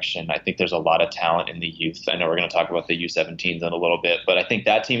direction. I think there's a lot of talent in the youth. I know we're going to talk about the U17s in a little bit, but I think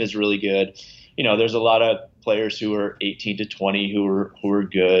that team is really good. There's a lot of players who are 18 to 20 who are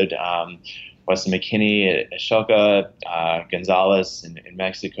good. Weston McKinney, Ashoka, Gonzalez in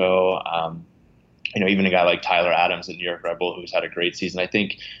Mexico. Even a guy like Tyler Adams at New York Red Bull who's had a great season. I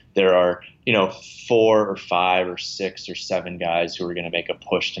think there are, 4 or 5 or 6 or 7 guys who are going to make a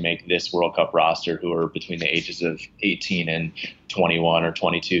push to make this World Cup roster who are between the ages of 18 and 21 or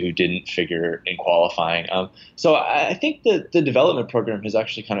 22 who didn't figure in qualifying. So I think the development program has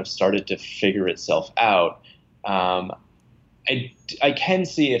actually kind of started to figure itself out. I can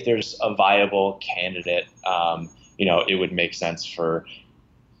see if there's a viable candidate, it would make sense for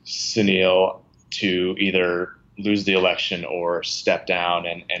Sunil to either lose the election or step down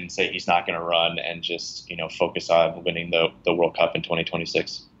and say he's not going to run and just, focus on winning the World Cup in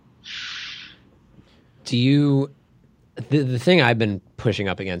 2026. The thing I've been pushing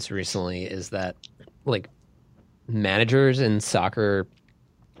up against recently is that managers in soccer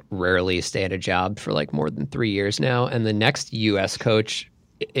rarely stay at a job for more than 3 years now. And the next U.S. coach,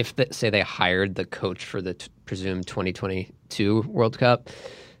 if say they hired the coach for the presumed 2022 World Cup,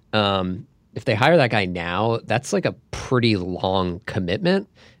 if they hire that guy now, that's a pretty long commitment.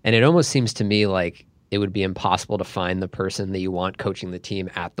 And it almost seems to me like it would be impossible to find the person that you want coaching the team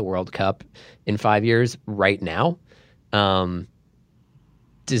at the World Cup in 5 years right now.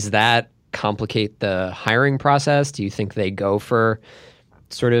 Does that complicate the hiring process? Do you think they go for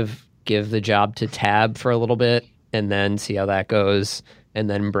sort of give the job to Tab for a little bit and then see how that goes and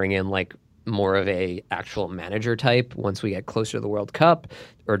then bring in more of a actual manager type once we get closer to the World Cup?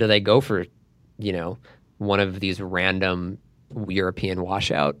 Or do they go for one of these random European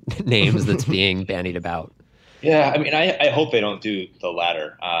washout names that's being bandied about? Yeah, I hope they don't do the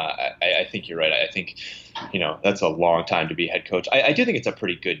latter. I think you're right. I think, that's a long time to be head coach. I do think it's a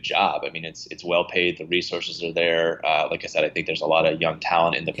pretty good job. It's well paid. The resources are there. Like I said, I think there's a lot of young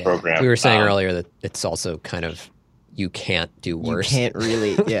talent in the program. We were saying earlier that it's also kind of, you can't do worse. You can't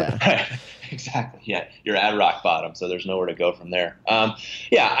really, yeah. Right. Exactly. Yeah, you're at rock bottom, so there's nowhere to go from there.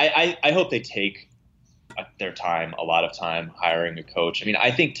 I hope they take a lot of time hiring a coach.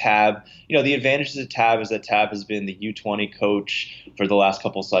 I think Tab, the advantages of Tab is that Tab has been the U20 coach for the last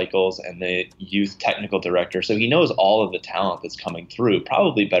couple cycles and the youth technical director. So he knows all of the talent that's coming through,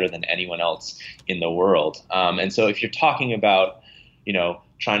 probably better than anyone else in the world. And so if you're talking about,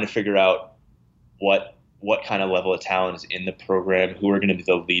 trying to figure out what kind of level of talent is in the program, who are going to be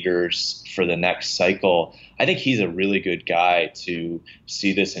the leaders for the next cycle, I think he's a really good guy to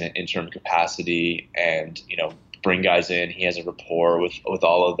see this in an interim capacity and, bring guys in. He has a rapport with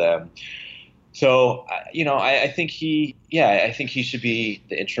all of them. So, I think I think he should be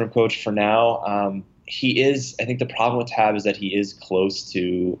the interim coach for now. I think the problem with Tab is that he is close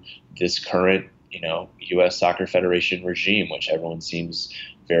to this current, U.S. Soccer Federation regime, which everyone seems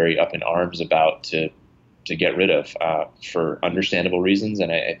very up in arms about to get rid of for understandable reasons. And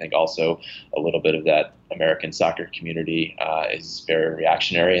I think also a little bit of that American soccer community is very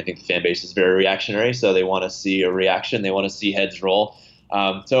reactionary. I think the fan base is very reactionary, so they want to see a reaction. They want to see heads roll.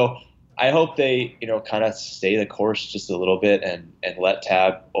 So I hope they, kind of stay the course just a little bit and let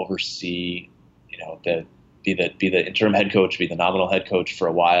Tab oversee, be the interim head coach, be the nominal head coach for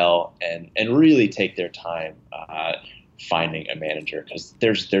a while and really take their time finding a manager, because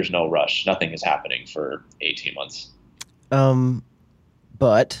there's no rush. Nothing is happening for 18 months.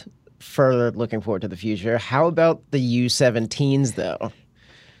 But further looking forward to the future, how about the U17s though?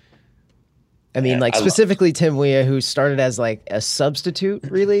 Specifically Tim Weah, who started as a substitute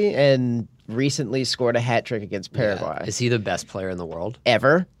really and recently scored a hat trick against Paraguay. Yeah. Is he the best player in the world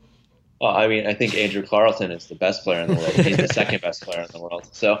ever? Well, I think Andrew Carleton is the best player in the world. He's the second best player in the world.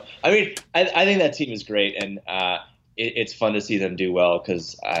 So, I think that team is great, and it's fun to see them do well,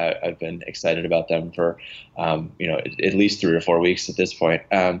 because I've been excited about them for, at least 3 or 4 weeks at this point.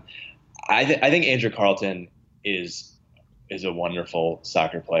 I think Andrew Carleton is a wonderful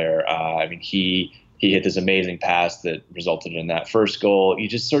soccer player. He hit this amazing pass that resulted in that first goal. You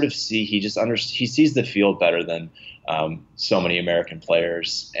just sort of see he sees the field better than so many American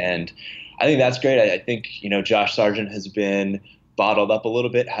players, and I think that's great. I think Josh Sargent has been bottled up a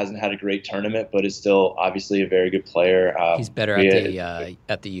little bit, hasn't had a great tournament, but is still obviously a very good player. He's better at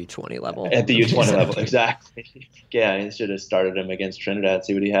the U20 level. At the U20 level, exactly. Yeah, he should have started him against Trinidad,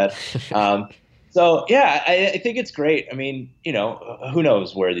 see what he had. So, yeah, I think it's great. I mean, who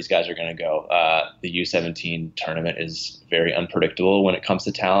knows where these guys are going to go. The U17 tournament is very unpredictable when it comes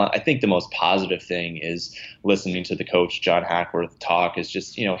to talent. I think the most positive thing is listening to the coach, John Hackworth, talk, is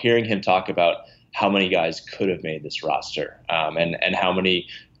just, hearing him talk about how many guys could have made this roster, and how many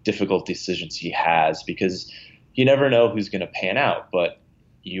difficult decisions he has, because you never know who's going to pan out, but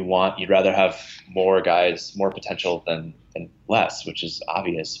you'd rather have more guys, more potential than less, which is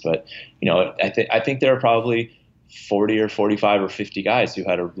obvious. But I think there are probably 40 or 45 or 50 guys who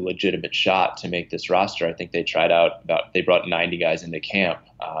had a legitimate shot to make this roster. I think they brought 90 guys into camp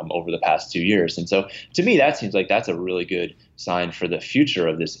over the past 2 years, and so to me that seems like that's a really good sign for the future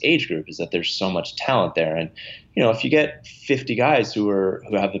of this age group, is that there's so much talent there. And if you get 50 guys who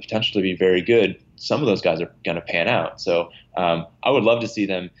have the potential to be very good, some of those guys are going to pan out. So I would love to see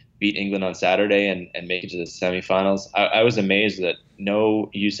them beat England on Saturday and make it to the semifinals. I was amazed that no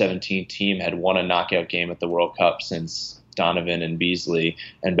U17 team had won a knockout game at the World Cup since Donovan and Beasley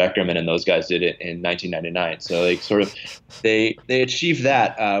and Beckerman and those guys did it in 1999. So they achieved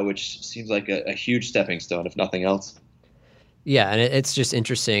that, which seems like a huge stepping stone, if nothing else. Yeah, and it's just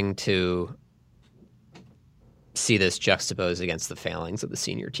interesting to see this juxtaposed against the failings of the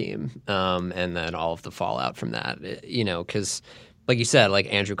senior team, and then all of the fallout from that. Because like you said, like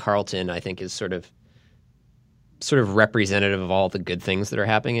Andrew Carleton, I think is sort of representative of all the good things that are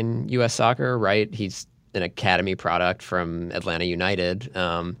happening in U.S. soccer, right? He's an academy product from Atlanta United,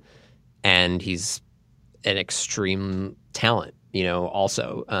 and he's an extreme talent,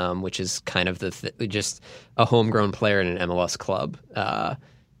 also, which is kind of just a homegrown player in an MLS club.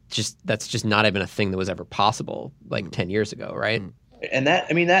 That's just not even a thing that was ever possible like 10 years ago, right? And that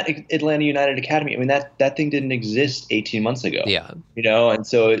Atlanta United Academy, that thing didn't exist 18 months ago. Yeah. And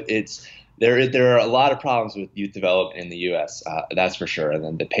so there are a lot of problems with youth development in the U.S. That's for sure. And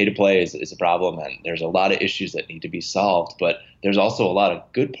then the pay to play is a problem, and there's a lot of issues that need to be solved. But there's also a lot of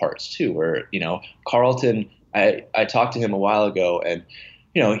good parts too, where Carleton. I talked to him a while ago, and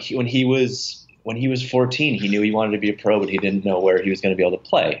when he was 14, he knew he wanted to be a pro, but he didn't know where he was going to be able to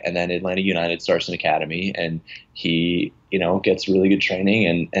play. And then Atlanta United starts an academy, and he gets really good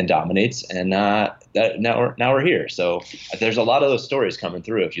training and dominates. And now we're here. So there's a lot of those stories coming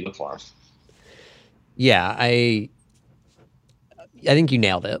through if you look for them. Yeah, I think you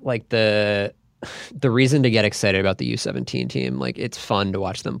nailed it. Like the reason to get excited about the U17 team, like it's fun to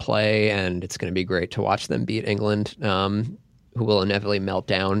watch them play, and it's going to be great to watch them beat England, who will inevitably melt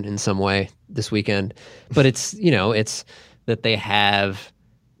down in some way this weekend. But it's that they have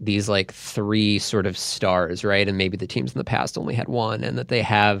these like three sort of stars, right? And maybe the teams in the past only had one, and that they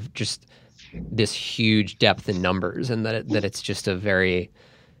have just this huge depth in numbers, and that it's just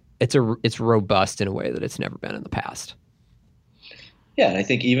it's robust in a way that it's never been in the past. Yeah, and I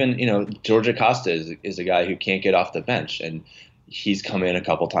think even George Acosta is a guy who can't get off the bench, and he's come in a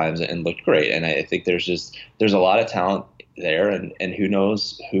couple times and looked great. And I think there's a lot of talent there, and who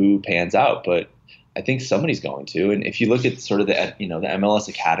knows who pans out, but I think somebody's going to. And if you look at sort of the MLS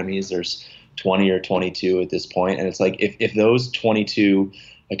academies, there's 20 or 22 at this point, and it's like if those 22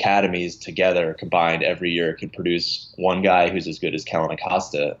 academies together combined every year could produce one guy who's as good as Kellen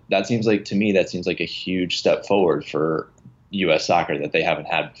Acosta, that seems like a huge step forward for U.S. soccer that they haven't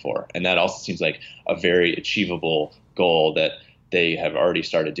had before. And that also seems like a very achievable goal that they have already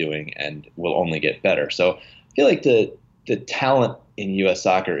started doing and will only get better. So I feel like the talent in U.S.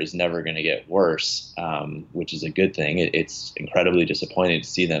 soccer is never going to get worse, which is a good thing. It's incredibly disappointing to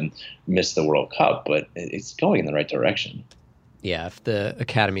see them miss the World Cup, but it's going in the right direction. Yeah, if the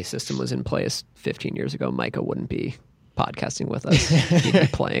academy system was in place 15 years ago, Micah wouldn't be podcasting with us. He'd be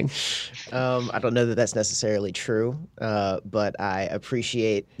playing. I don't know that that's necessarily true, but I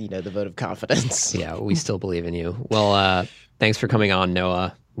appreciate the vote of confidence. Yeah, we still believe in you. Well, thanks for coming on,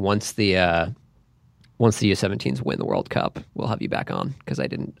 Noah. Once the U17s win the World Cup, we'll have you back on, because I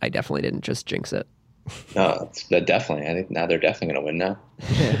definitely didn't just jinx it. No, definitely. I think now they're definitely going to win now.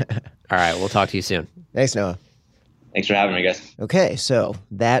 All right, we'll talk to you soon. Thanks, Noah. Thanks for having me, guys. Okay, so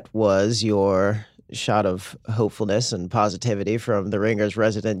that was your shot of hopefulness and positivity from the Ringer's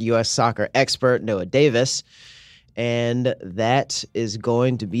resident U.S. soccer expert, Noah Davis. And that is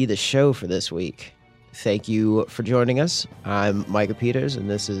going to be the show for this week. Thank you for joining us. I'm Micah Peters, and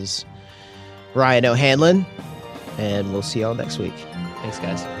this is Ryan O'Hanlon, and we'll see y'all next week. Thanks,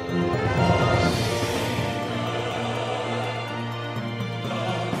 guys.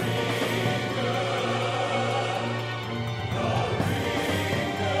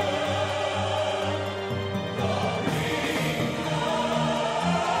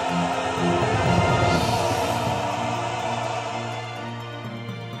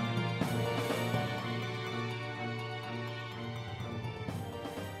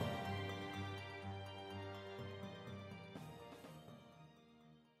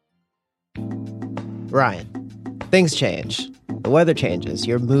 Ryan, things change. The weather changes.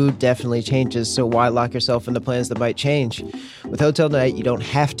 Your mood definitely changes, so why lock yourself into plans that might change? With Hotel Tonight, you don't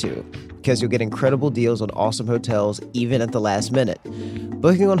have to, because you'll get incredible deals on awesome hotels, even at the last minute.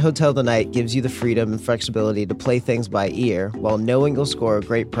 Booking on Hotel Tonight gives you the freedom and flexibility to play things by ear, while knowing you'll score a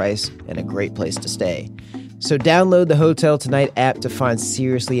great price and a great place to stay. So download the Hotel Tonight app to find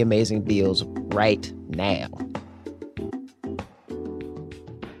seriously amazing deals right now.